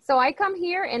 So I come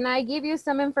here and I give you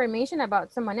some information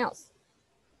about someone else.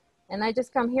 And I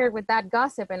just come here with that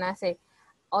gossip and I say,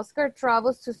 Oscar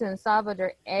travels to San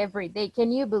Salvador every day.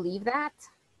 Can you believe that?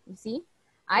 You see?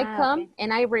 I come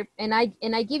and I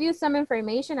give you some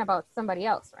information about somebody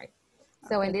else, right?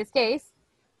 So in this case,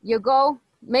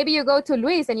 maybe you go to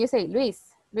Luis and you say,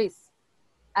 Luis,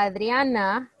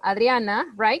 Adriana,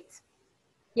 right?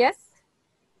 Yes?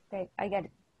 Okay, I get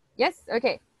it. Yes?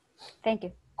 Okay. Thank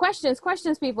you. Questions,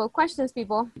 people.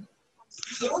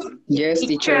 Yes,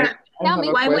 teacher. Tell me.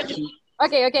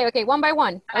 Okay, one by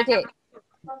one. Okay.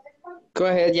 Go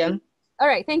ahead, Jan. All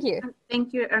right, thank you.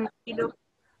 Thank you, Ernesto.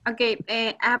 Okay,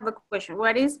 I have a question.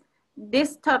 What is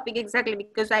this topic exactly?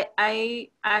 Because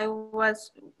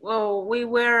we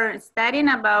were studying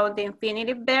about the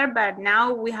infinitive verb, but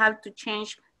now we have to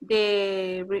change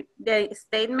the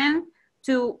statement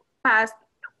to past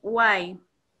y.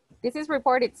 This is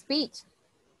reported speech.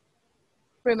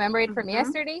 Remember it from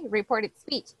yesterday? Reported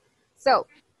speech. So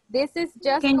this is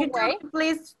just Can a you tell way. me,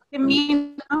 please, the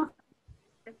meaning of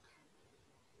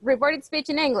Reported speech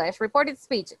in English, reported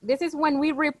speech. This is when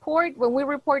we report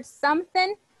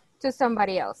something to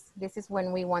somebody else. This is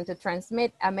when we want to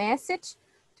transmit a message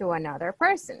to another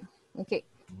person. Okay,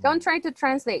 don't try to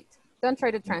translate. Don't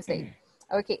try to translate.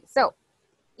 Okay, so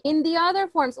in the other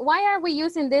forms, why are we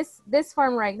using this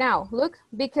form right now? Look,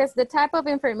 because the type of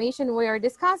information we are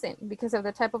discussing, because of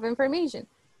the type of information.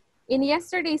 In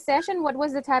yesterday's session, what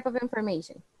was the type of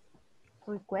information?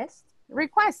 Request.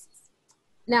 Requests.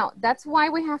 Now, that's why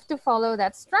we have to follow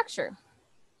that structure.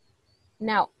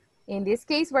 Now, in this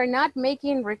case, we're not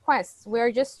making requests.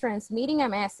 We're just transmitting a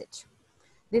message.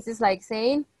 This is like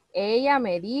saying, ella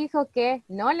me dijo que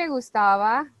no le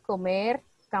gustaba comer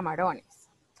camarones.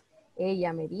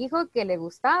 Ella me dijo que le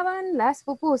gustaban las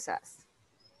pupusas.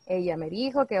 Ella me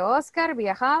dijo que Oscar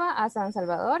viajaba a San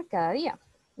Salvador cada día.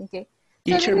 Okay.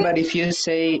 Teacher, but if you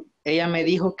say, ella me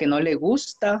dijo que no le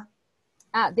gusta.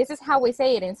 This is how we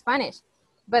say it in Spanish.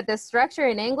 But the structure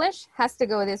in English has to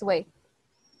go this way.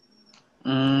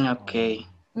 Okay.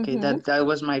 Okay, that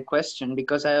was my question,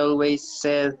 because I always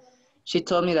said, she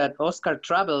told me that Oscar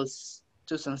travels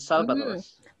to San Salvador.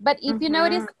 But if you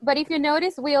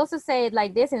notice, we also say it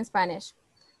like this in Spanish.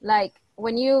 Like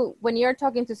when you're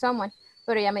talking to someone,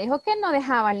 pero ella me dijo que no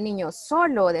dejaba al niño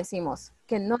solo, decimos,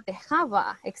 que no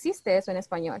dejaba. Existe eso en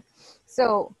español.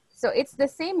 So it's the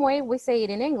same way we say it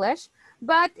in English,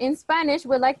 but in Spanish,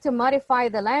 we like to modify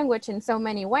the language in so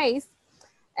many ways.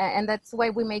 And that's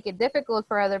why we make it difficult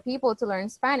for other people to learn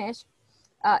Spanish.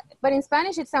 But in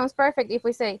Spanish, it sounds perfect if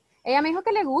we say, ella me dijo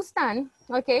que le gustan,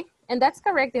 okay? And that's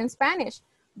correct in Spanish,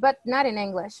 but not in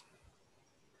English.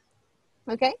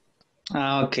 Okay?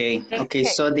 Okay.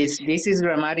 So this is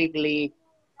grammatically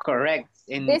correct,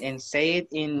 and say it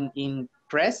in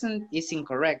present is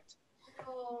incorrect.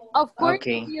 Of course,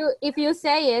 okay. if you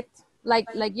say it like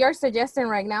you're suggesting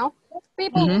right now,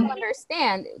 people will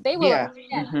understand. They will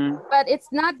understand, but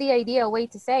it's not the ideal way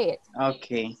to say it.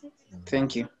 Okay,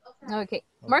 thank you. Okay,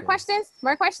 more questions?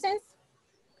 More questions?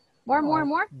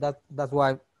 More. That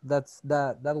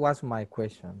was my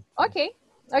question. Okay.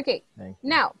 Thank you.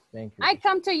 Now, Thank you. I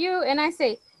come to you and I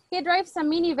say, he drives a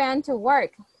minivan to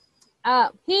work.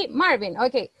 Marvin,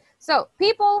 okay. So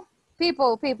people,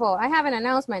 I have an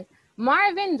announcement.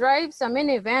 Marvin drives a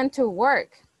minivan to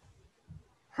work.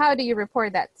 How do you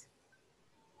report that?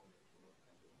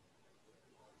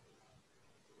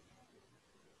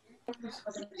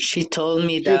 She told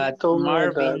me that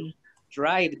Marvin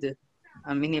drives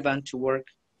a minivan to work.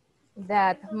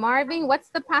 That Marvin, what's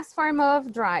the past form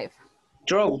of drive?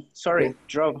 Drove.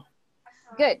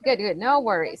 Good. No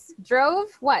worries. Drove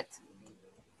what?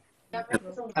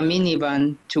 A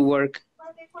minivan to work.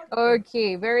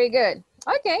 Okay, very good.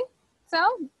 Okay,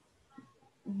 so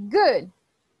good.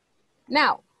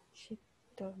 Now,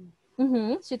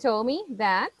 she told me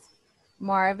that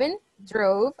Marvin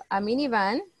drove a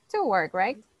minivan to work,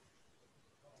 right?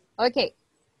 Okay.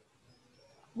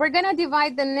 We're gonna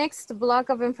divide the next block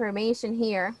of information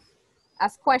here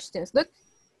as questions. Look,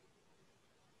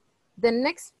 the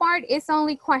next part is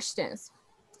only questions.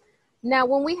 Now,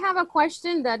 when we have a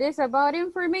question that is about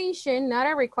information, not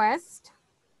a request,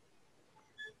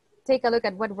 take a look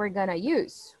at what we're gonna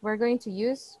use. We're going to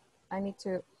use, I need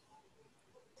to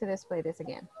display this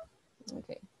again.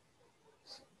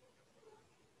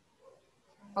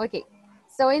 Okay,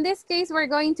 so in this case, we're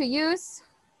going to use,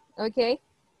 okay,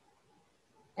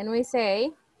 and we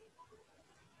say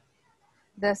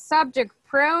the subject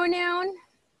pronoun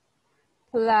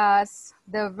plus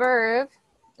the verb,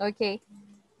 okay,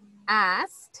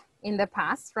 asked in the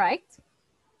past, right?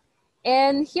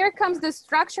 And here comes the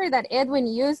structure that Edwin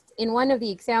used in one of the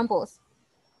examples.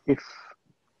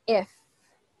 If.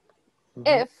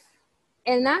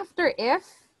 And after if,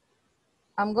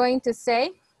 I'm going to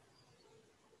say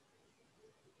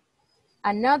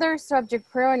another subject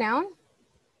pronoun,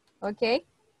 okay?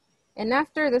 And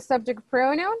after the subject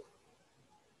pronoun,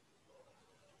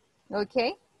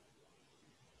 okay?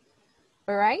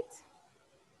 All right?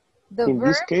 In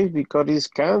this case, because it's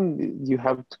can, you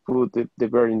have to put the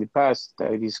verb in the past.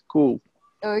 That is cool.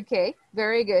 Okay,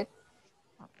 very good.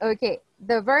 Okay,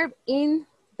 the verb in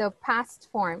the past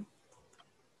form.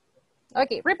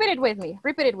 Okay, repeat it with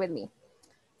me.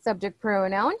 Subject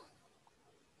pronoun.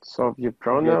 Subject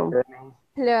pronoun.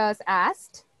 Plus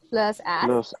asked. Plus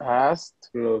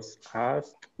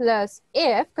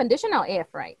if, conditional if,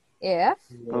 right? If.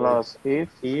 Plus if.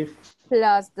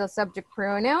 Plus the subject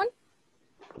pronoun.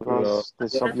 Plus the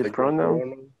subject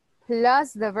pronoun.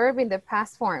 Plus the verb in the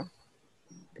past form.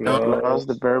 Plus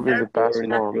the verb in the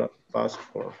past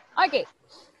form. Okay.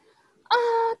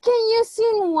 Can you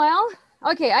sing well?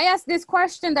 Okay, I asked this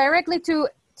question directly to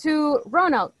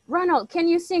Ronald. Ronald, can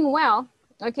you sing well?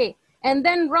 Okay, and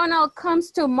then Ronald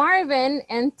comes to Marvin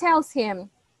and tells him,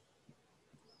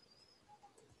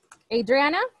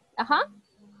 Adriana?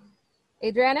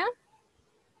 Adriana?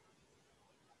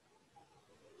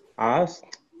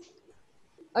 Asked.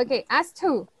 Okay, asked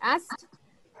who? Asked?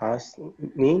 Asked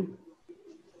me.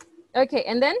 Okay,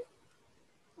 and then?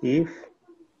 If.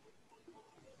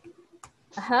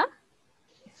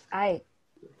 I.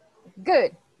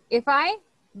 Good. If I,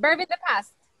 verb in the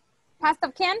past. Past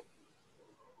of can?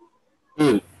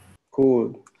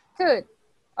 Could. Could.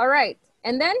 All right.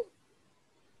 And then?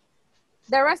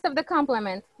 The rest of the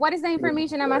complement. What is the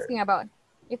information I'm asking about?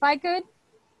 If I could?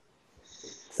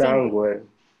 Sing well.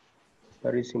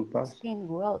 That is in past. Sing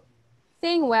well.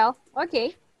 Sing well.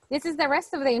 Okay. This is the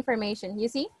rest of the information. You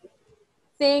see?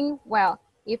 Sing well.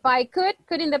 If I could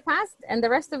in the past, and the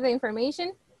rest of the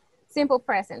information, simple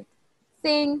present.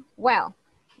 Sing well.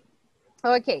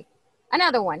 Okay.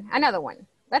 Another one.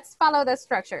 Let's follow the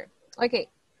structure. Okay.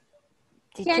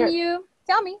 Teacher, can you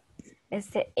tell me?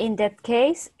 In that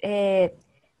case,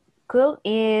 could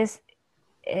is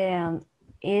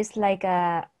like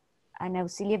an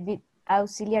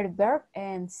auxiliary verb,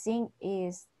 and sing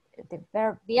is the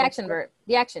verb. The action verb.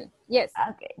 The action. Yes.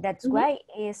 Okay. That's why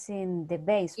it's in the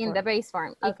base form. In the base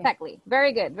form. Okay. Exactly.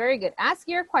 Very good. Very good. Ask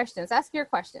your questions.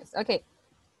 Okay.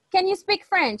 Can you speak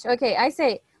French? Okay. I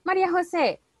say, Maria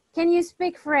Jose, can you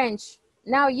speak French?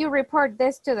 Now you report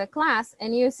this to the class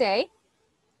and you say,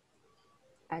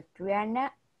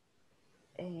 Adriana,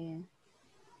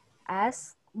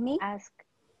 ask me.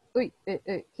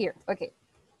 Here. Okay.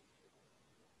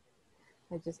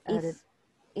 I just added.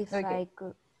 If okay. I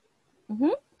could.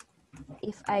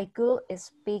 If I could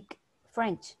speak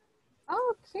French.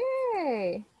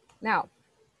 Okay. Now.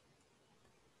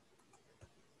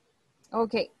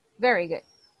 Okay. Very good.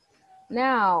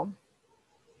 Now,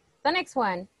 the next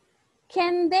one.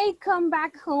 Can they come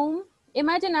back home?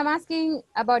 Imagine I'm asking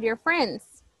about your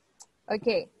friends.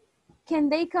 Okay. Can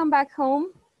they come back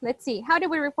home? Let's see. How do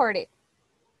we report it?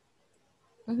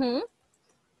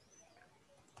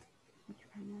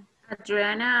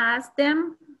 Adriana asked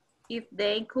them if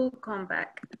they could come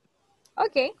back.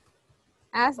 Okay.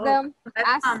 Ask them.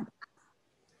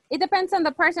 It depends on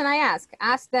the person I ask.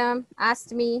 Ask them,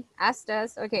 asked me, asked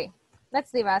us. Okay.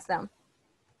 Let's leave ask them.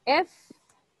 If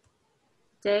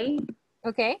they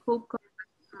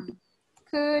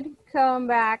could come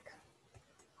back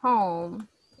home.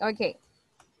 Okay.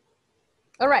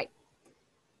 All right.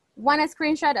 Want a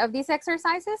screenshot of these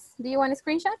exercises? Do you want a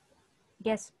screenshot?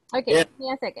 Yes. Okay, yeah. Give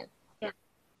me a second. Yeah.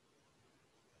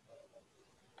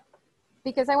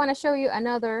 Because I want to show you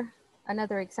another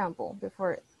example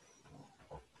before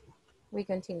we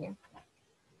continue.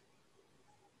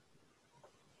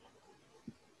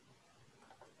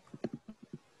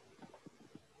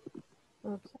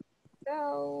 Okay,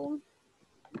 so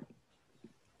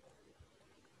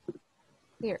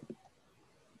here.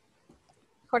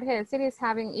 Jorge El City is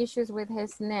having issues with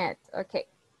his net. Okay.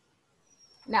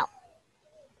 Now,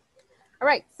 all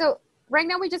right, so right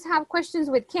now we just have questions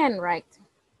with can, right?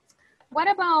 What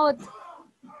about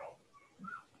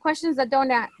questions that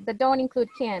don't include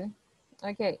can?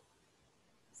 Okay,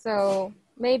 so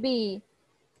maybe,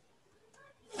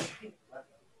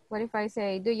 what if I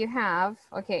say, do you have?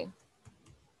 Okay.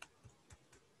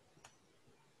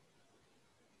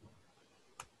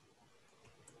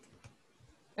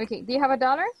 Okay, do you have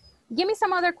 $1? Give me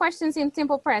some other questions in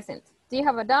simple present. Do you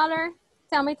have $1?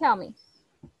 Tell me.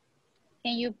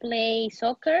 Can you play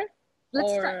soccer?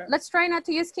 Let's try not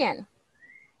to use can.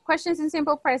 Questions in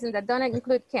simple present that don't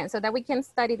include can, so that we can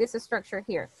study this structure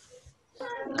here.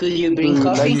 Could you bring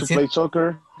coffee? Like to play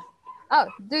soccer? Oh,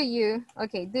 do you?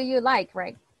 Okay, do you like,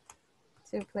 right?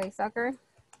 To play soccer?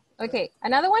 Okay,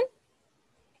 another one?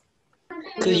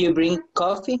 Could you bring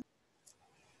coffee?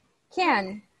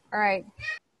 Can, all right.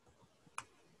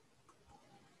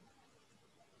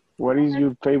 What is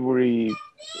your favorite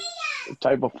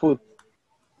type of food?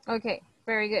 Okay,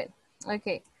 very good.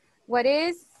 Okay, what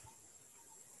is,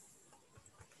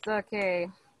 okay,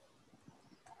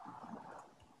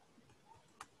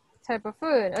 type of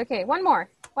food. Okay, one more.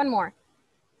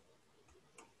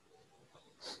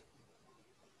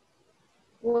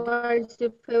 What's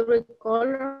your favorite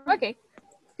color? Okay,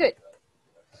 good.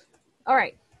 All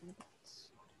right.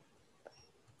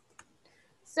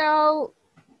 So,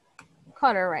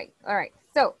 color, right. All right.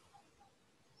 So,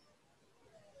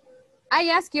 I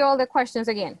ask you all the questions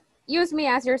again. Use me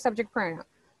as your subject pronoun.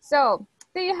 So,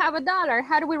 do you have $1?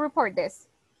 How do we report this?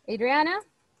 Adriana?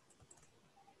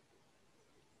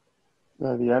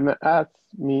 Adriana asked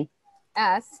me.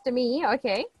 Asked me,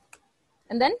 okay.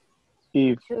 And then?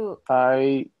 If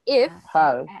I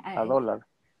had $1.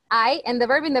 I, and the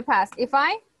verb in the past. If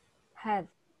I? Had.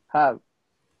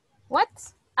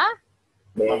 What?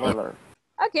 $1.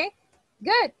 Okay,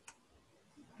 good.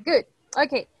 Good,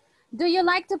 okay. Do you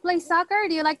like to play soccer?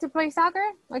 Do you like to play soccer?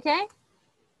 Okay.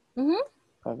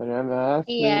 Adriana asked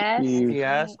He asked, me He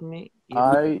asked me if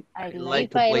I I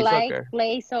like to play soccer.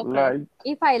 Play soccer. like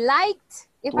If I liked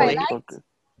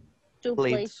To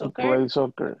play soccer. play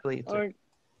soccer. Or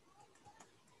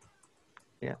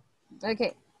Yeah.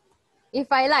 Okay. If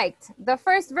I liked. The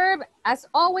first verb, as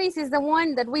always, is the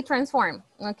one that we transform.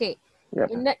 Okay.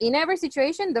 Yep. In every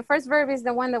situation, the first verb is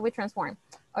the one that we transform.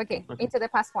 Okay. Into the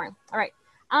past form. All right.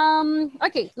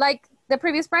 Okay, like the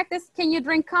previous practice, can you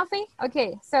drink coffee?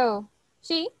 Okay, so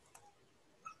she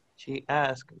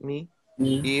asked me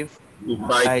if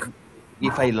I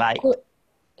like.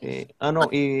 If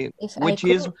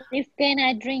can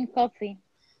I drink coffee?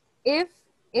 If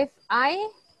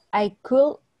I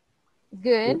could.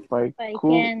 Good. If I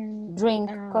can drink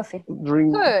coffee.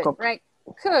 Drink could, coffee. right?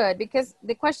 Could, because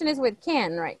the question is with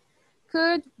can, right?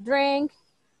 Could drink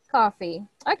coffee.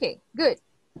 Okay, good.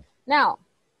 Now,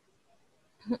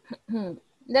 the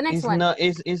next one.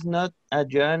 It's not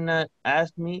Adriana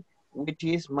asked me which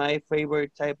is my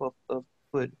favorite type of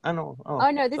food. No.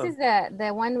 Oh no, this is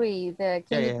the one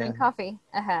can you drink coffee?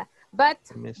 But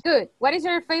good. What is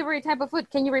your favorite type of food?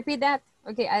 Can you repeat that?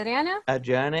 Okay, Adriana?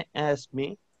 Adriana asked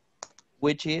me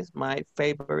which is my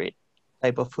favorite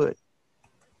type of food.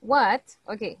 What?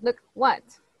 Okay, look, what?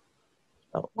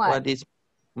 What is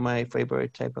my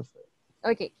favorite type of food?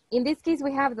 Okay, in this case,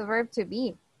 we have the verb to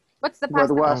be. What's the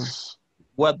past?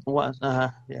 What was?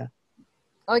 Yeah.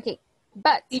 Okay,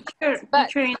 but. Teacher,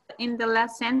 in the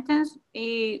last sentence,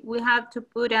 we have to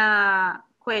put a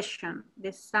question,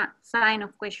 the sign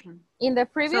of question. In the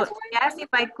previous one? Yes, if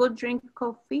I could drink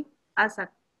coffee as a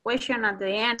question at the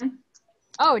end.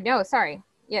 Oh, no, sorry.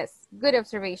 Yes, good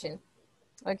observation.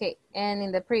 Okay, and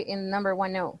in number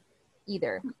 1, no,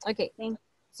 either. Okay,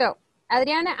 so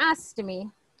Adriana asked me,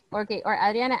 okay, or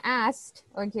Adriana asked,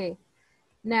 okay.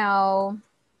 Now,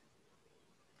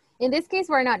 in this case,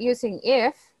 we're not using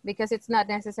if because it's not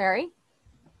necessary.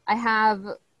 I have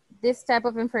this type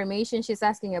of information she's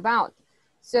asking about.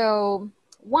 So,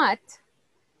 what?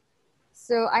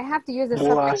 So I have to use the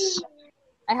subject.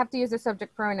 I have to use the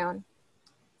subject pronoun.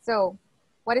 So,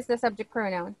 what is the subject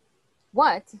pronoun?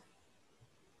 What?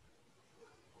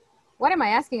 What am I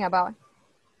asking about?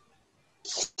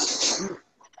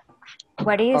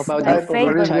 What is my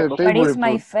favorite? What is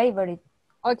my favorite?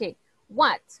 Okay,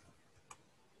 what?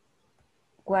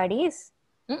 What is?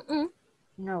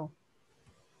 No.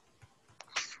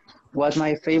 What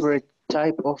my favorite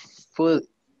type of food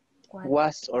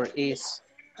was or is?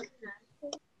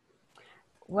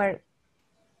 Where?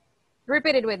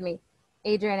 Repeat it with me.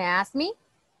 Adriana asked me.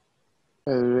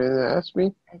 Adriana asked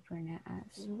me. Adriana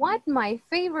asked. What my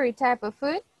favorite type of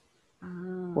food?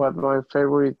 What my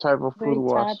favorite type of food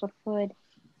was. Type of food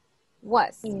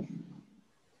was.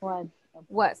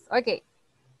 Was. Okay.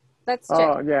 Let's check.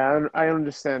 Oh, yeah, I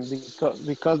understand.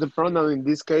 Because the pronoun in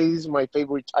this case is my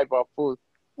favorite type of food.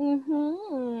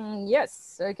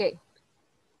 Yes. Okay.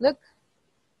 Look.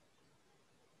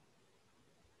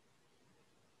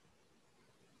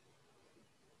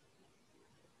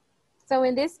 So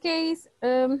in this case,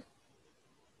 can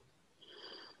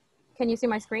you see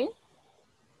my screen?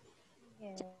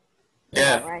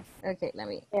 Yeah. All right. Okay, let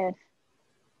me. Yes.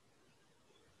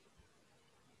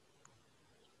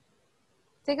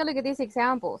 Take a look at these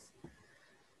examples.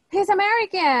 He's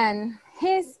American.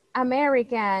 He's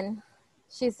American.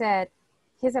 She said,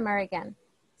 he's American.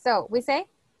 So we say,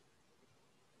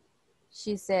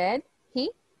 she said,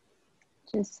 he.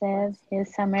 She said,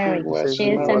 he's American. She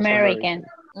is American.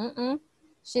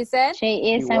 She said,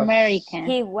 she is American.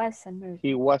 He was American.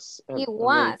 He was. He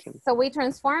was. So we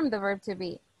transform the verb to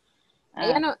be.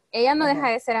 Ella no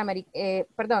deja de ser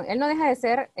perdón, él no deja de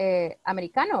ser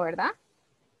americano, ¿verdad?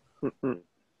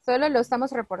 Solo lo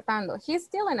estamos reportando. He's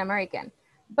still an American.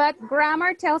 But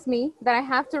grammar tells me that I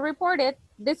have to report it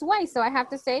this way. So I have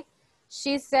to say,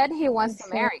 she said he was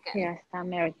American. Yes,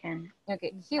 American.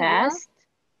 Okay, he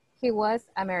was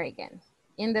American.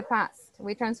 In the past,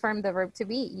 we transform the verb to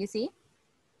be, you see?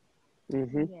 Yes.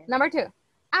 Number 2,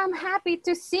 I'm happy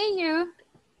to see you,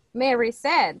 Mary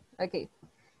said. Okay,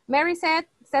 Mary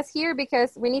says here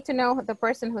because we need to know the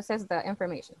person who says the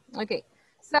information. Okay,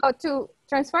 So to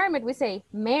transform it, we say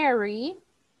Mary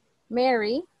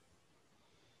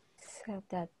said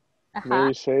that.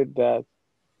 Mary said that.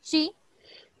 She.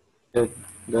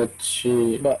 That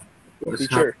she But was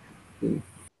teacher, happy.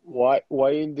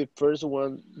 why in the first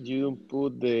one you don't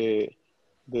put the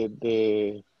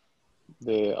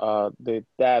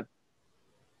that?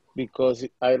 Because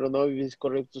I don't know if it's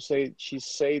correct to say she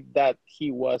said that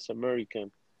he was American.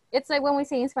 It's like when we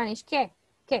say in Spanish, que.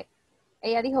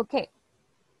 Ella dijo que.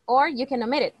 Or you can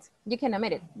omit it. You can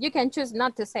omit it. You can choose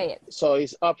not to say it. So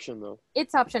it's optional.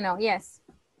 It's optional, yes.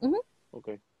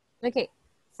 Okay. Okay,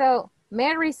 so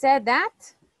Mary said that.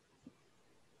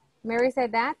 Mary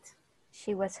said that.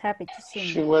 She was happy to see me.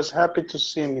 She was happy to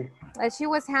see me. She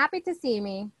was happy to see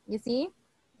me. You see?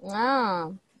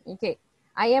 Oh, okay.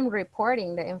 I am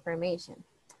reporting the information.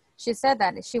 She said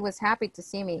that she was happy to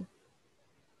see me.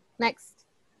 Next.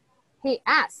 He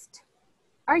asked,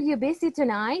 are you busy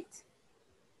tonight?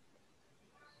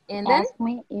 And then Ask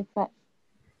me if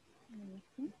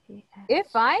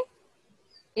I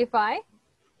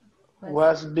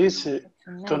Was busy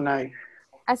tonight.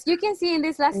 As you can see in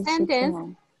this last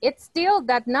sentence, it's still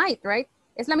that night, right?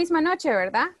 Es la misma noche,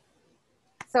 ¿verdad?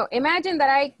 So imagine that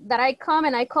I come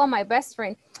and I call my best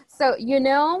friend. So, you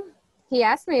know, he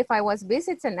asked me if I was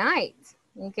busy tonight.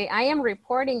 Okay, I am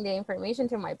reporting the information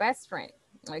to my best friend.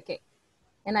 Okay,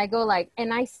 and I go like,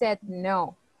 and I said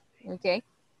no. Okay,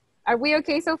 are we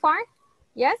okay so far?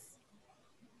 Yes?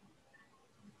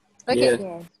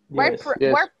 Okay. Yes.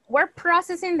 We're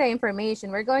processing the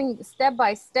information. We're going step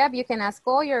by step. You can ask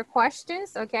all your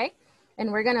questions, okay?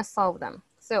 And we're gonna solve them.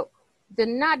 So do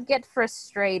not get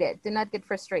frustrated. Do not get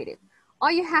frustrated.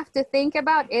 All you have to think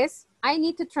about is, I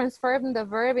need to transform the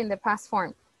verb in the past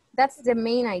form. That's the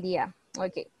main idea,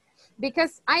 okay?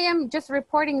 Because I am just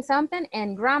reporting something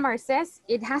and grammar says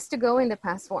it has to go in the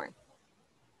past form.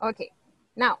 Okay,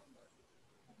 now,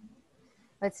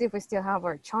 let's see if we still have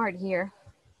our chart here.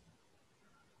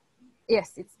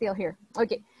 Yes, it's still here.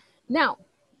 Okay, now,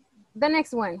 the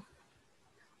next one.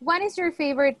 What is your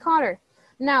favorite color?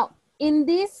 Now, in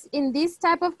this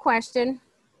type of question,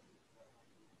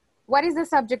 what is the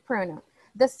subject pronoun?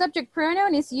 The subject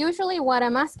pronoun is usually what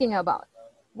I'm asking about.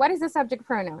 What is the subject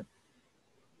pronoun?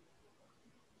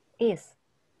 Is.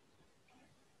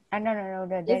 No.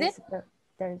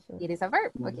 It is a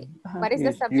verb. Okay. What is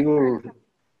the subject pronoun?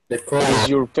 Is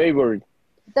your favorite.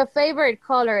 The favorite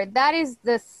color, that is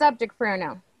the subject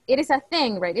pronoun. It is a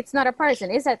thing, right? It's not a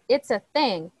person. It's a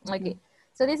thing. Okay.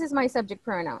 So this is my subject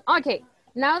pronoun. Okay.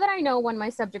 Now that I know what my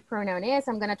subject pronoun is,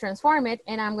 I'm going to transform it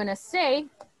and I'm going to say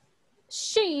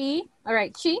she. All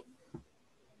right, she.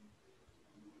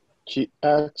 She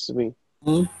asked me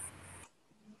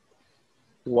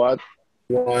what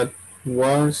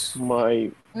was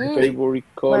my favorite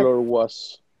color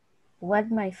was.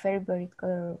 What my favorite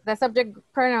color? The subject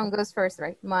pronoun goes first,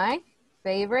 right? My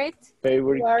favorite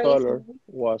color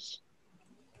was.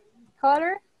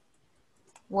 Color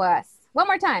was. One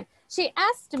more time. She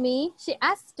asked me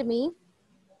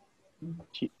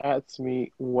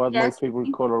what my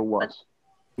favorite color was.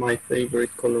 My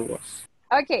favorite color was.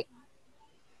 Okay.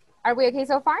 Are we okay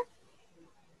so far?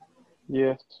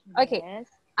 Yes. Okay. Yes.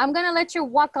 I'm going to let you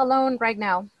walk alone right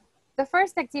now. The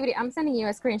first activity, I'm sending you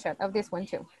a screenshot of this one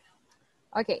too.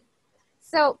 Okay.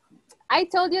 So I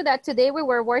told you that today we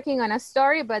were working on a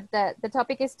story, but the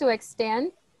topic is to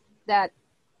extend that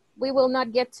we will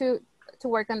not get to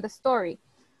work on the story.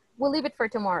 We'll leave it for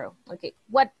tomorrow. Okay.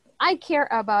 What I care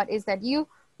about is that you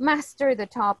master the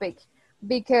topic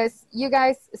because you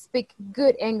guys speak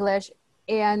good English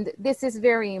and this is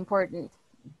very important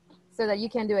so that you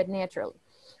can do it naturally.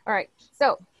 All right.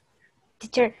 So,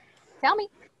 teacher, tell me.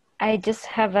 I just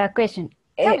have a question.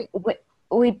 Tell me.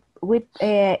 We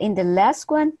in the last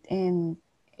one in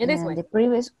this one, the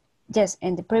previous, yes,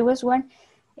 in the previous one,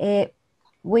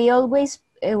 we always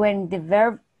when the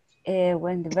verb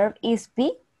is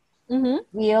be,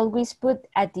 we always put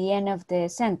at the end of the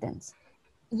sentence.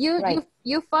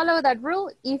 You follow that rule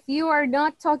if you are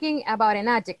not talking about an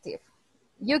adjective.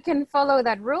 You can follow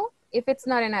that rule if it's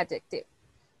not an adjective.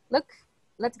 Look,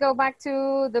 let's go back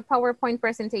to the PowerPoint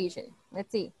presentation.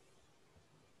 Let's see.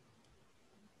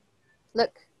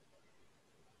 Look.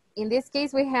 In this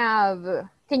case, we have,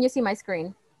 can you see my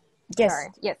screen? Yes.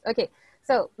 Sorry. Yes, okay.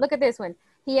 So look at this one.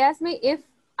 He asked me if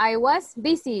I was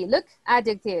busy. Look,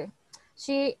 adjective.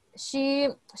 She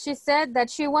said that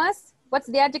she was, what's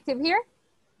the adjective here?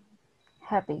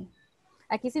 Happy.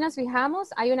 Aquí si nos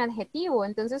fijamos, hay un adjetivo.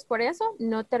 Entonces, por eso,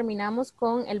 no terminamos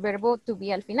con el verbo to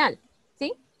be al final.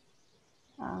 ¿Sí?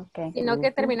 Okay. Sino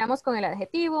que terminamos con el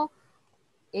adjetivo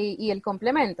y el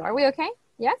complemento. Are we okay?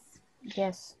 Yes?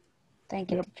 Yes. Thank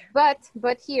you, teacher.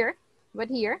 But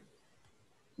here,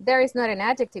 there is not an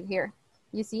adjective here.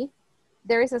 You see,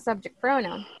 there is a subject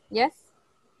pronoun. Yes.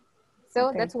 So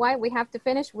Okay. that's why we have to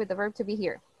finish with the verb to be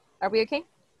here. Are we okay?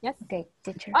 Yes. Okay,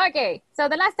 teacher. Okay. So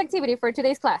the last activity for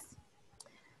today's class.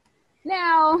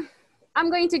 Now, I'm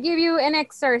going to give you an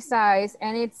exercise,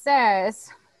 and it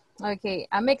says, okay,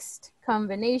 a mixed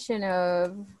combination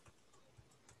of.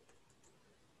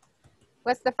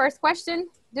 What's the first question?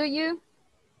 Do you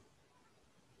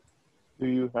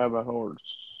have a horse?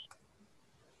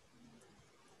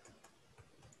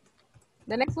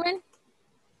 The next one?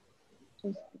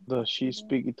 Does she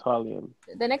speak Italian?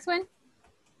 The next one?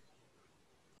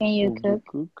 Can you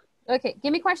cook? Okay,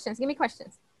 give me questions. Give me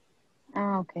questions.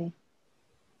 Ah, okay.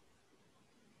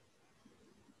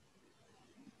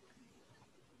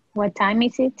 What time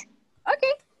is it?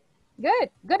 Okay, good.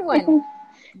 Good one.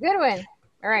 Good one.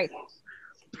 All right.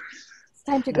 It's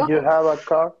time to go. Do you have a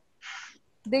car?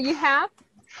 Do you have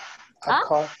A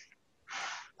car?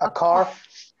 A car?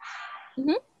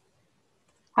 Mm-hmm.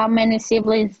 How many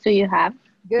siblings do you have?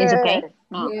 Good. It's okay?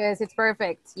 No. Yes, it's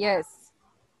perfect. Yes.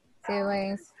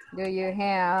 Siblings, do you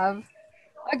have?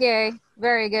 Okay,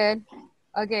 very good.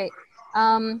 Okay.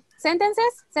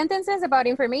 Sentences? Sentences about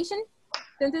information?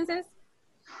 Sentences?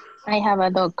 I have a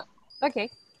dog. Okay.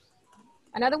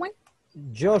 Another one?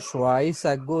 Joshua is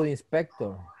a good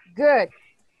inspector. Good.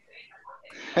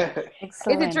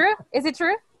 Excellent. Is it true? Is it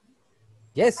true?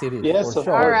 Yes, it is. Yes, for of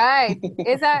sure. All right.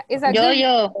 Is that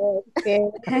Yo-yo.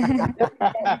 good?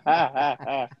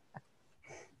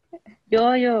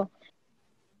 Yo-yo.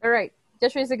 All right.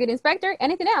 Joshua is a good inspector.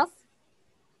 Anything else?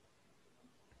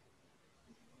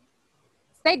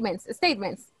 Statements.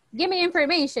 Statements. Give me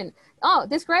information. Oh,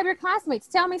 describe your classmates.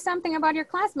 Tell me something about your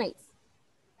classmates.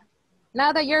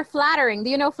 Now that you're flattering. Do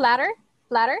you know flatter?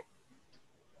 Flatter?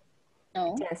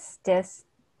 No. Yes, yes.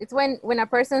 It's when a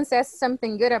person says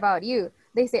something good about you.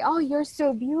 They say, oh, you're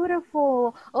so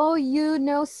beautiful. Oh, you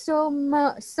know so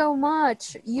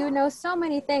much. You know so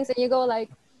many things. And you go like,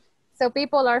 so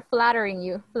people are flattering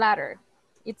you. Flatter.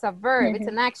 It's a verb. It's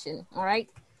an action. All right.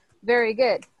 Very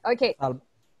good. Okay.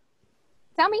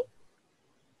 Tell me.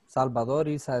 Salvador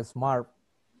is a smart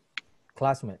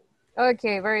classmate.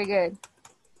 Okay. Very good.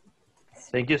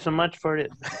 Thank you so much for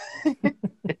it.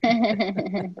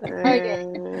 Okay.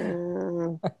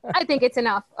 I think it's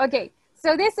enough. Okay.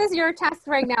 So this is your task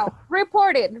right now.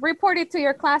 Report it to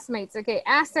your classmates. Okay.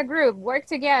 As a group, work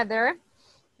together.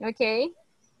 Okay.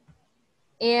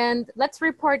 And let's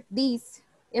report these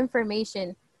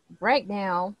information right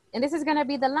now. And this is going to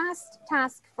be the last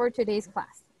task for today's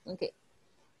class. Okay.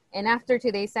 And after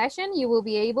today's session, you will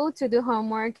be able to do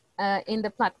homework in the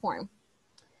platform.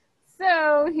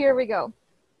 So here we go.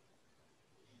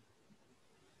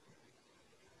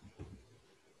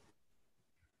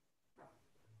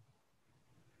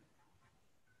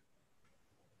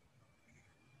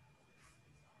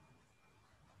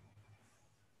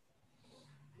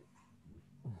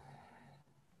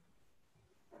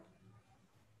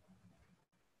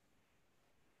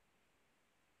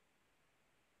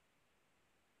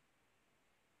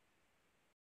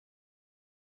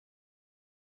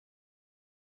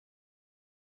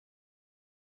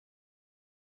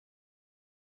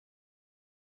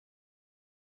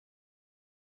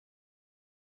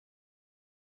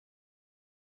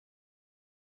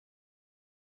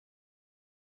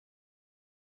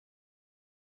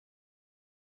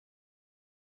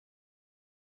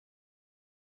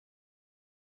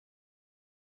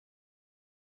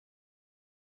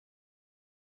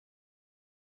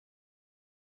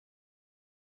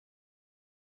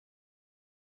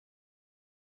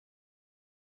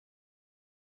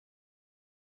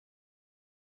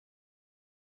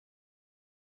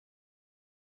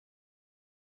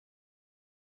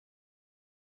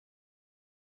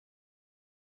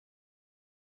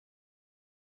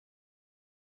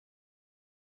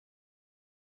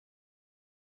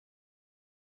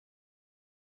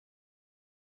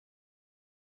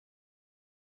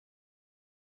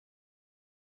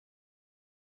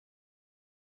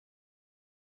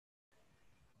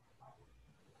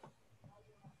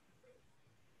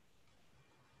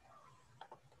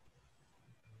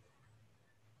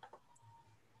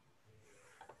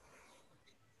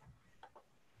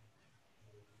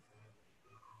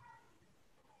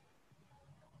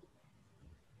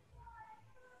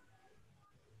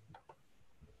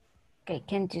 Okay,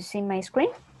 can you see my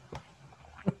screen?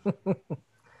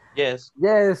 Yes.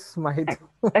 Yes, mate.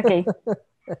 Okay.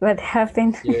 What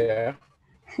happened? Yeah.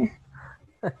 It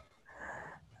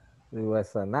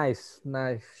was a nice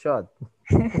shot.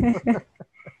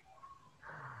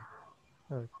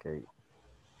 Okay.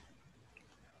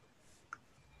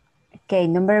 Okay,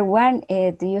 number 1,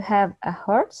 do you have a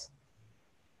horse?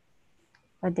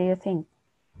 What do you think?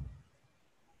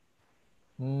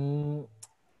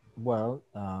 Well,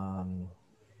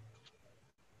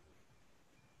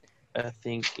 I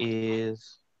think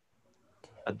is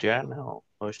Adriana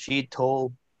or she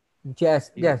told.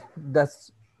 yes, you.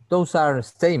 those are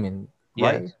statements,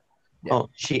 right? Yes. Yeah. Oh,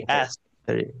 she asked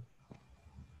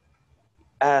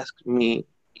me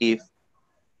if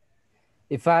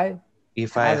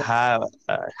I have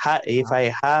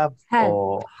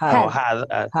or had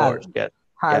a horse. Yes.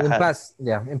 Had in past,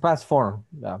 in past form.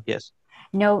 Yeah. Yes.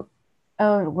 No.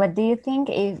 What do you think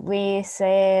if we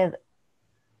said,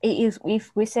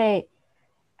 if we say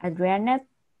Adriana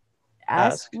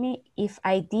asked me if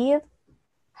I did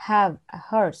have a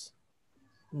horse?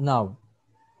 No,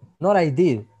 not I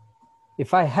did.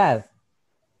 If I had.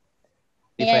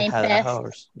 If I had a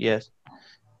horse, yes.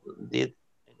 Did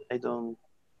I don't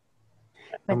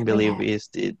believe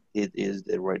it is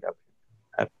the right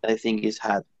option. I think it's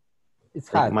had.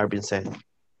 It's like had. Marvin said.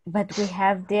 But we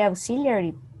have the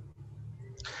auxiliary.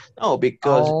 No,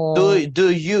 because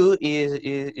do you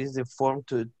is the form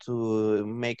to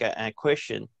make a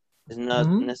question. It's not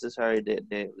necessarily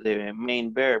the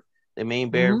main verb. The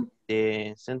main verb,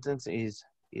 the sentence is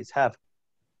have.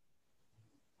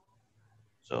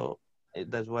 So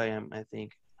that's why I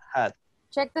think had.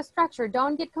 Check the structure.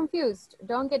 Don't get confused.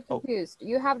 Don't get confused.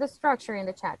 You have the structure in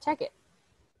the chat. Check it.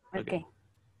 Okay.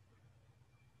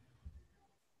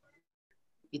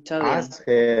 Italian.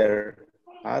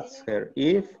 Ask her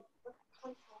if.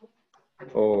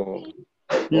 Oh.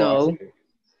 No.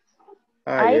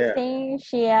 I think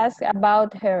she asked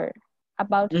about her.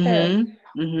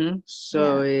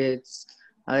 So it's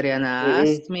Adriana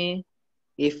asked me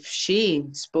if she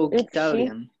spoke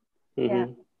Italian. Yeah.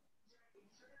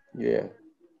 Yeah.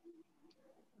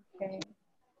 Okay.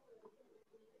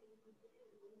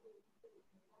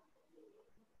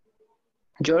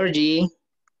 Georgie.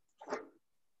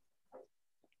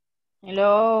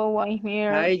 Hello, I'm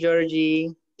here. Hi,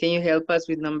 Georgie. Can you help us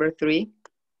with number 3?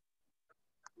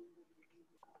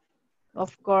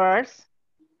 Of course.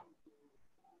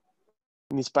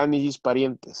 In Spanish is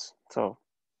parientes. So.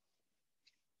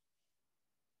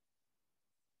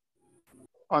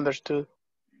 Understood.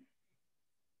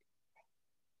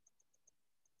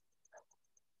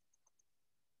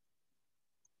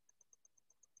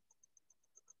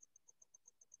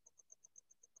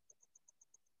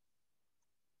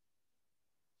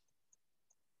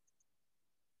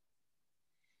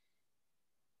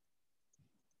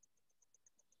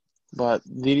 But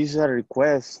there is a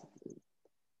request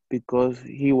because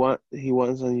he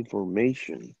wants some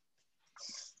information.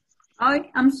 Oh,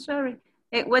 I'm sorry.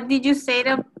 What did you say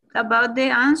about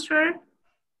the answer?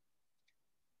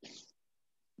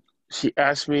 She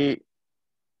asked me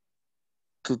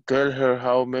to tell her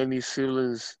how many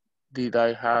siblings did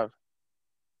I have.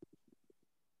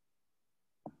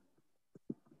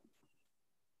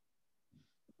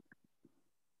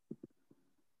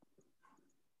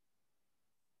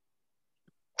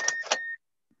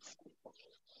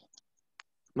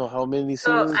 No, how many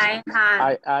siblings? I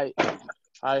had.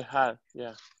 I had,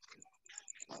 yeah.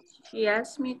 She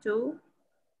asked me to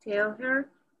tell her.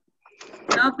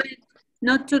 No, but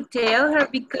not to tell her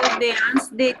because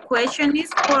the question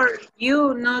is for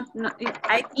you, not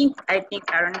I think, I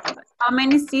don't know. How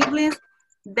many siblings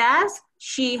does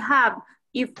she have?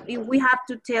 If we have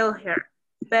to tell her,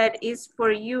 but it's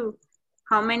for you.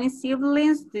 How many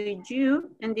siblings did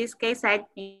you, in this case, I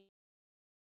think.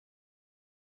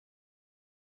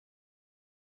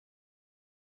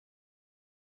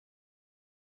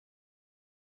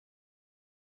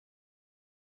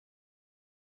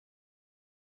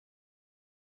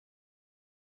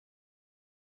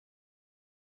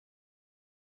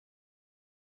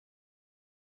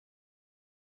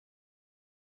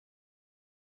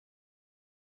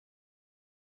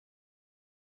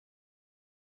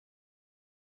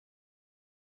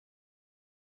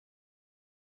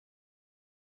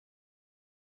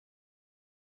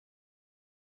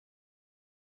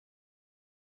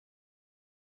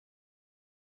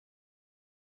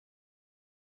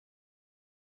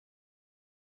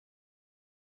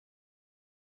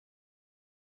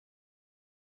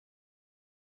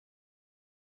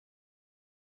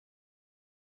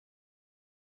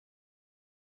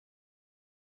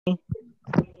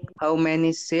 How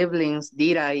many siblings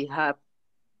did I have?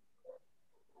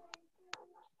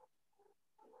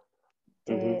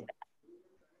 Did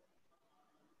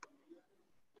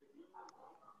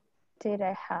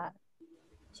I have?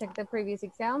 Check the previous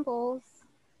examples.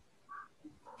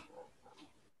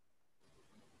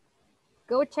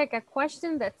 go check a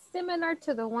question that's similar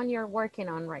to the one you're working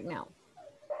on right now.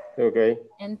 Okay.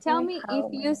 And tell me if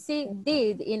you see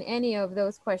did in any of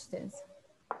those questions.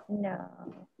 No.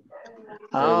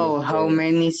 Oh, how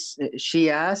many? She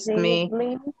asked me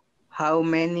how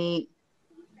many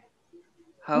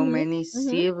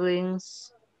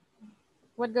siblings.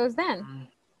 What goes then?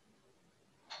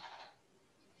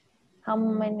 How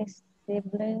many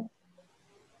siblings?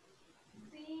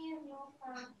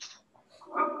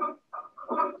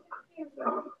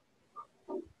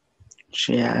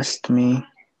 She asked me.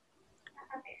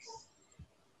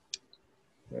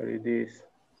 What it is?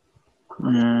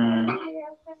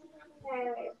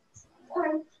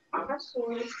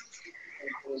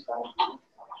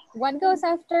 What goes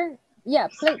after? Yeah,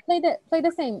 play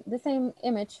the same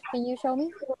image. Can you show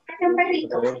me?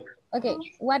 Okay. Okay,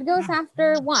 what goes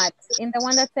after what? In the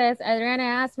one that says, Adriana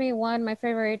asked me what my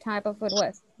favorite type of food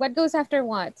was. What goes after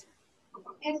what?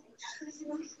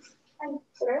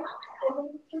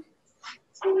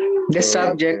 The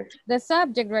subject. The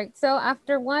subject, right? So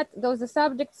after what goes the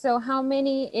subject. So how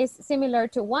many is similar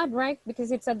to what, right?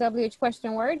 Because it's a WH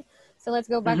question word. So let's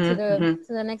go back to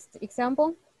the next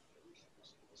example.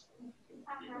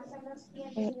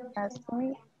 He asked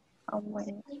me how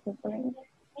many siblings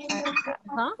I have.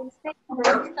 Huh? What's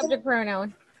the subject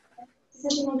pronoun?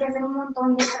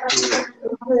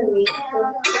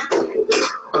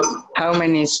 How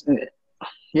many?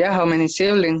 Yeah, how many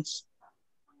siblings?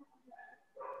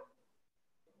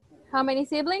 How many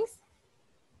siblings?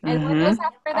 And what goes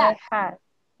after that? I had.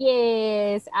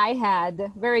 Yes, I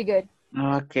had. Very good.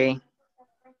 Okay.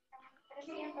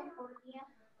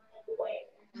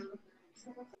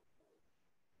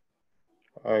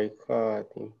 I had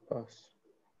in past.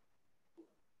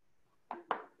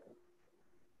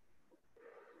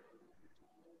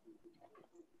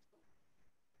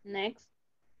 Next.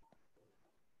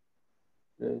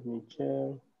 Let me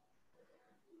check.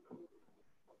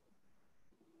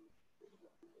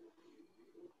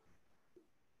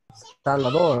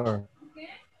 Salvador.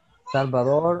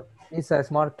 Salvador is a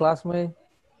smart classmate.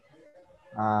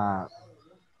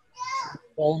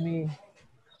 Told me.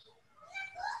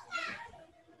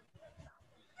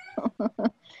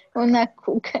 Una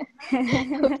cuca.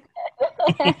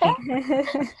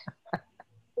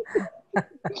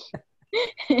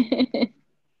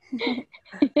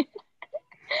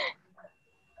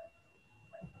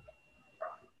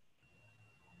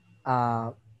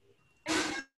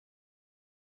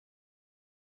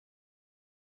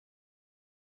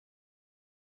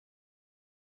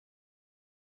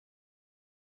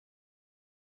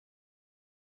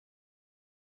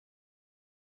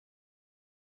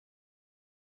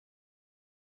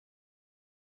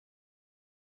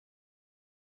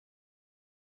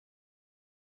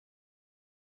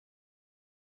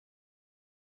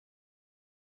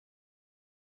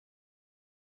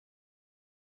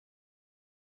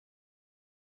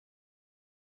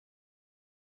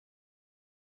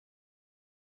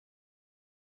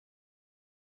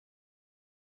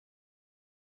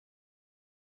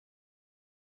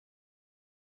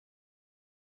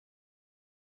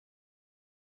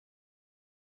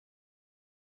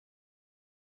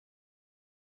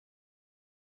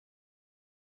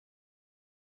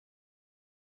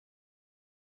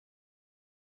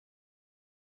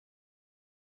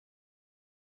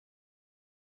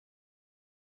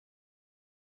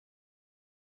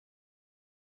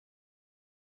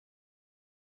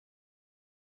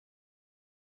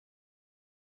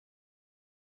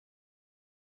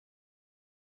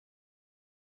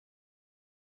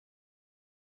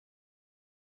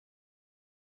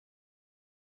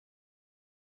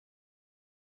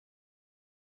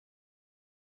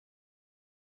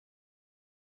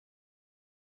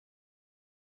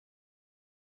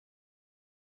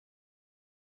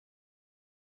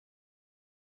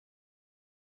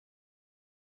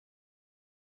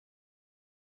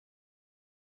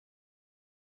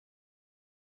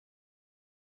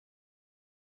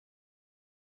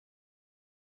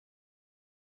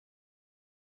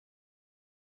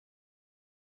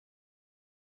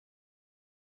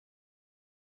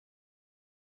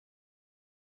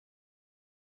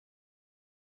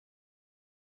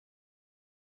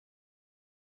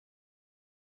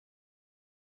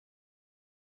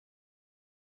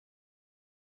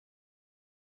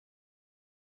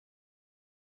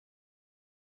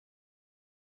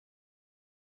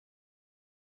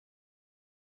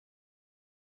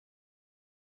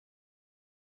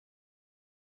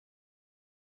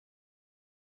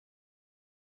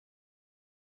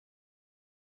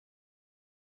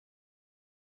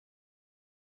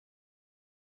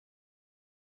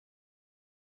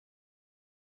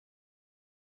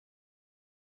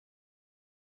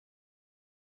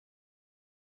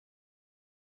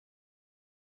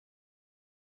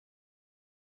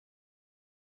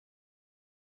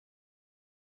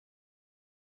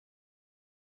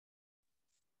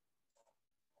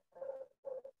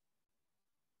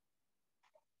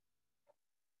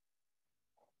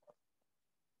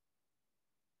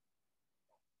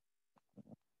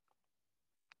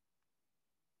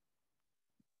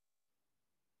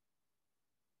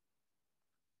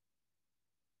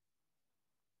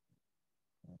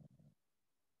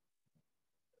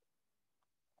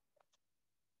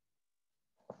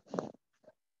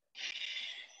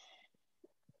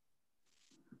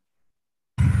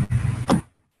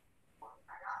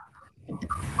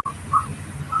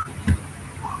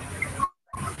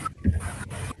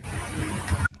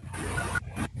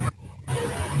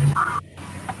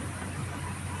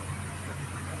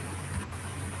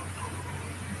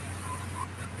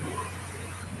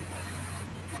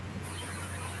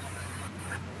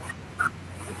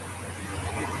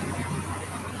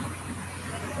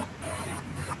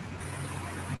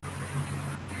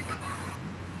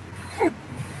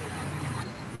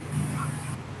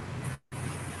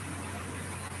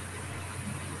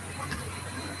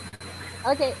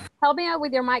 Okay, help me out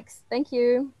with your mics. Thank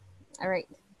you. All right.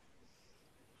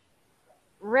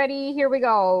 Ready, here we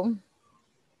go.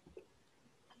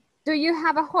 Do you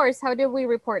have a horse? How do we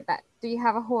report that? Do you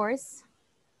have a horse?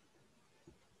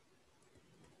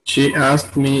 She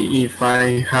asked me if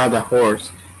I had a horse.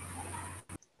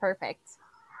 Perfect.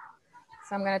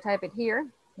 So I'm gonna type it here,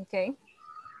 okay.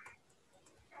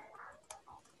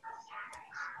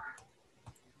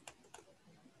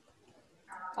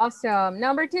 Awesome.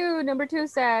 Number two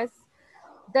says,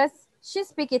 does she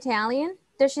speak Italian?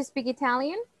 Does she speak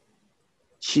Italian?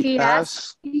 She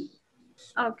asked.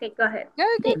 Okay, go ahead.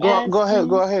 Good. Go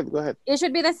ahead. It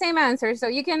should be the same answer, so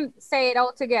you can say it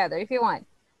all together if you want.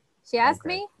 She asked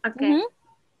me. Okay.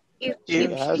 If she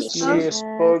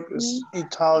spoke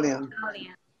Italian.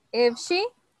 If she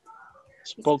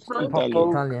spoke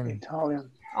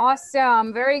Italian.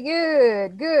 Awesome. Very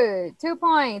good. Good. 2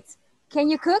 points. Can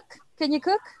you cook? Can you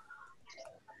cook?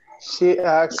 She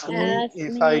asked me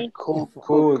if I could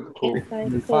cook.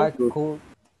 If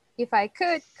I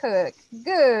could cook.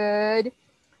 Good.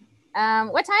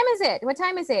 What time is it? What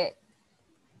time is it?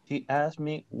 She asked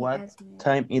me what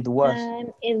time it was.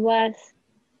 It was.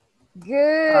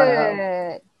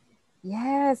 Good.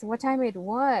 Yes, what time it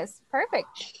was.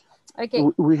 Perfect. Okay.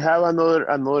 We have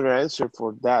another answer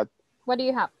for that. What do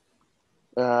you have?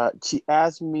 She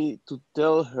asked me to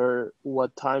tell her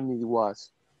what time it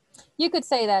was. You could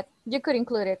say that. You could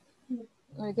include it.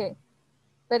 Okay.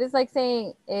 But it's like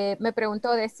saying, me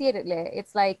preguntó decirle.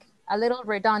 It's like a little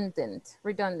redundant.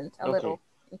 A little.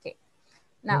 Okay.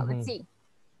 Now, let's see.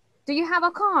 Do you have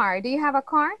a car? Do you have a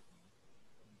car?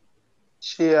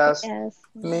 She asked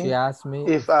me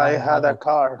if I had a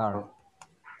car.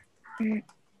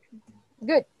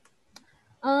 Good.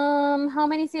 How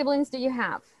many siblings do you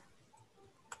have?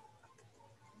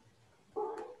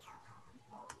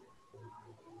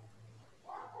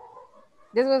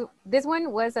 This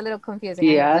one was a little confusing.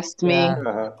 He asked me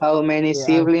how many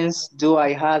siblings do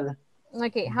I have.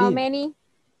 Okay, how many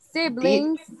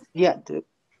siblings?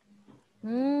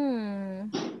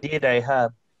 Did I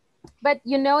have? But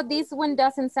you know, this one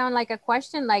doesn't sound like a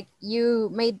question, like you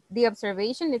made the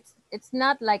observation. It's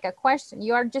not like a question.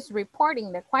 You are just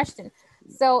reporting the question.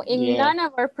 So in none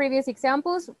of our previous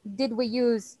examples did we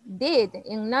use did.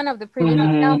 In none of the previous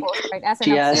examples, right? As an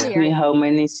She auxiliary. asked me how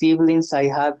many siblings I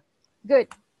have. Good.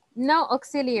 No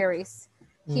auxiliaries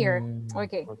here.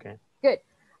 Okay. Good.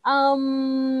 I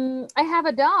have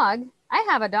a dog. I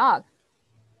have a dog.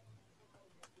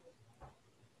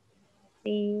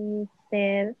 She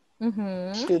said.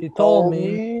 She told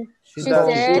me. She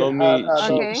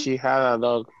said she had a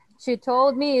dog. She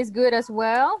told me is good as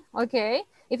well. Okay.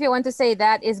 If you want to say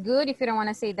that is good, if you don't want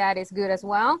to say that is good as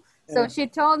well. So she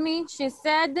told me, she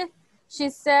said,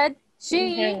 she had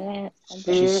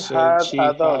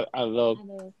a dog.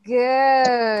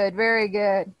 Good. Very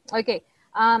good. Okay.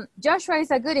 Joshua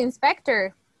is a good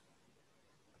inspector.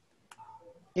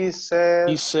 He said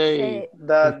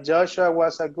that Joshua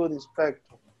was a good inspector.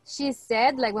 She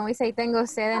said, like when we say tengo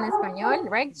sed en español,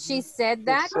 right? She said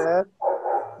that.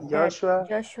 Joshua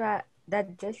was a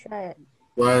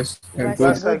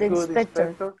good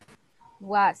inspector. Was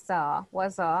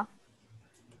a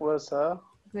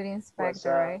good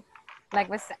inspector, right? Like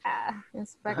was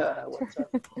inspector.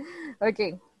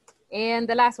 Okay. And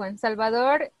the last one,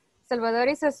 Salvador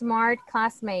is a smart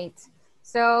classmate.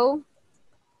 So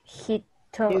he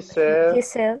said she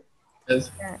said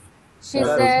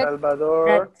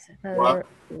Salvador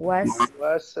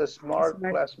was a smart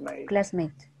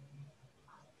classmate.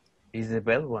 Is the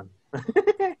best one.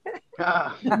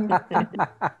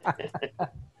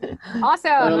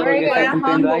 Awesome. Very good.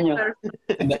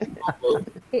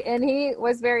 And he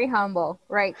was very humble.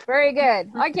 Right. Very good.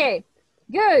 Okay.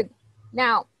 Good.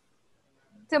 Now,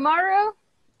 tomorrow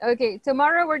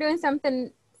we're doing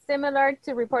something similar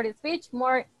to reported speech,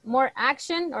 more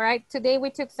action. All right. Today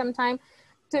we took some time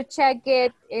to check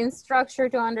it in structure,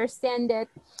 to understand it.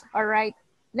 All right.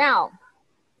 Now,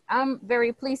 I'm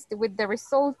very pleased with the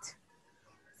result.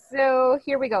 So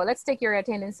here we go. Let's take your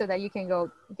attendance so that you can go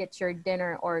get your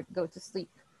dinner or go to sleep.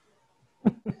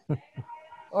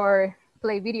 Or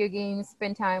play video games,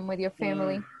 spend time with your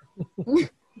family.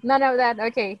 None of that.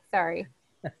 Okay, sorry.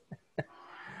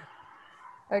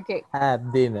 Okay.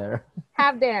 Have dinner.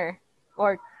 Have dinner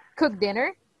or cook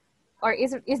dinner. Or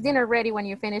is dinner ready when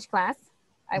you finish class?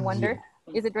 I wonder.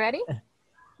 Yeah. Is it ready?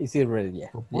 Is it ready? Yeah.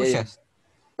 Pupusas.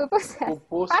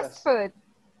 Pupusas. Fast food.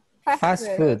 Fast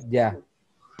food, yeah.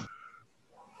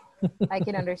 I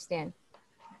can understand.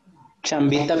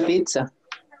 Chambita pizza,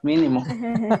 mínimo.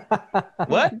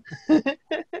 What?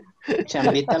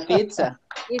 Chambita pizza.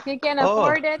 If you can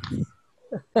afford it,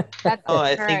 that's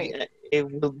I right. think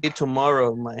it will be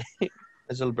tomorrow, my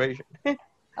celebration.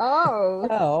 Oh.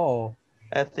 Oh.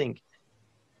 I think.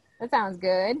 That sounds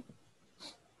good.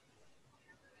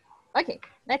 Okay,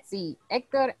 let's see.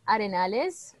 Hector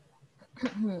Arenales.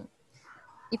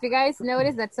 If you guys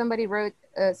notice that somebody wrote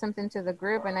something to the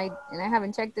group and I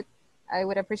haven't checked it, I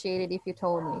would appreciate it if you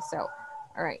told me. So,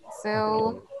 all right.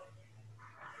 So,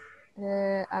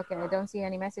 okay, I don't see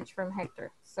any message from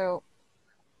Hector. So,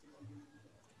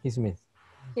 he's missing.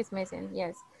 He's missing.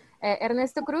 Yes.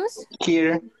 Ernesto Cruz.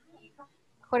 Here.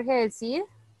 Jorge del Cid.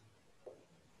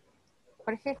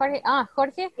 Jorge.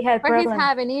 Jorge's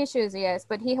having issues. Yes,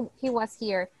 but he was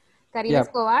here. Karina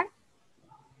Escobar.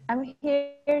 I'm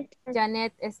here.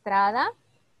 Janet Estrada.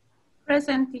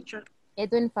 Present, teacher.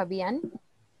 Edwin Fabian.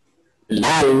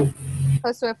 Hello.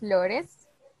 Josué Flores.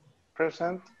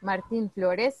 Present. Martín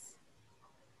Flores.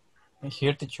 I'm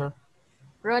here, teacher.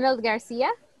 Ronald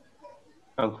Garcia.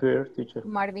 I'm here, teacher.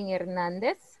 Marvin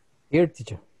Hernandez. Here,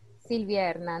 teacher.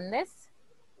 Silvia Hernandez.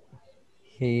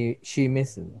 She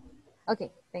missing.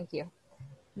 Okay, thank you.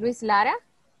 Luis Lara.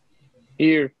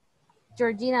 Here.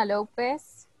 Georgina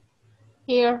Lopez.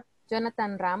 Here.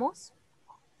 Jonathan Ramos.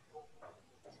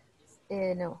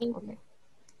 No, okay.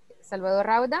 Salvador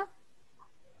Rauda.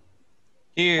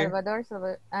 Here.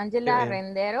 Salvador. Angela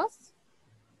Renderos.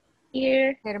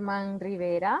 Here. Germán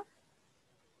Rivera.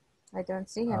 I don't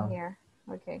see him here.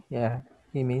 Okay. Yeah,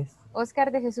 he missed.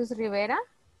 Oscar de Jesus Rivera.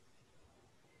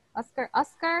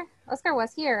 Oscar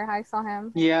was here. I saw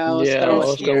him. Yeah, Oscar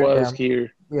was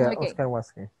here. Yeah, okay. Oscar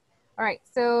was here. All right.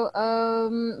 So,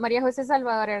 Maria Jose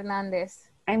Salvador Hernandez.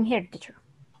 I'm here, teacher.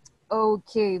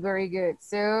 Okay, very good.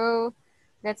 So,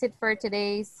 that's it for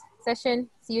today's session.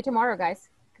 See you tomorrow, guys.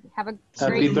 Have a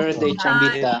Happy birthday,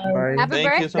 Chambita. Happy Thank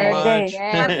birthday. you so much.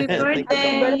 Happy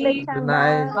birthday. Good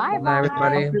night. Bye, Good night,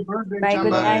 everybody. Bye,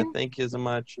 good night. Thank you so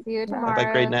much. See you tomorrow. Have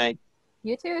a great night.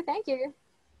 You too. Thank you.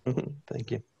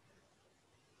 Thank you.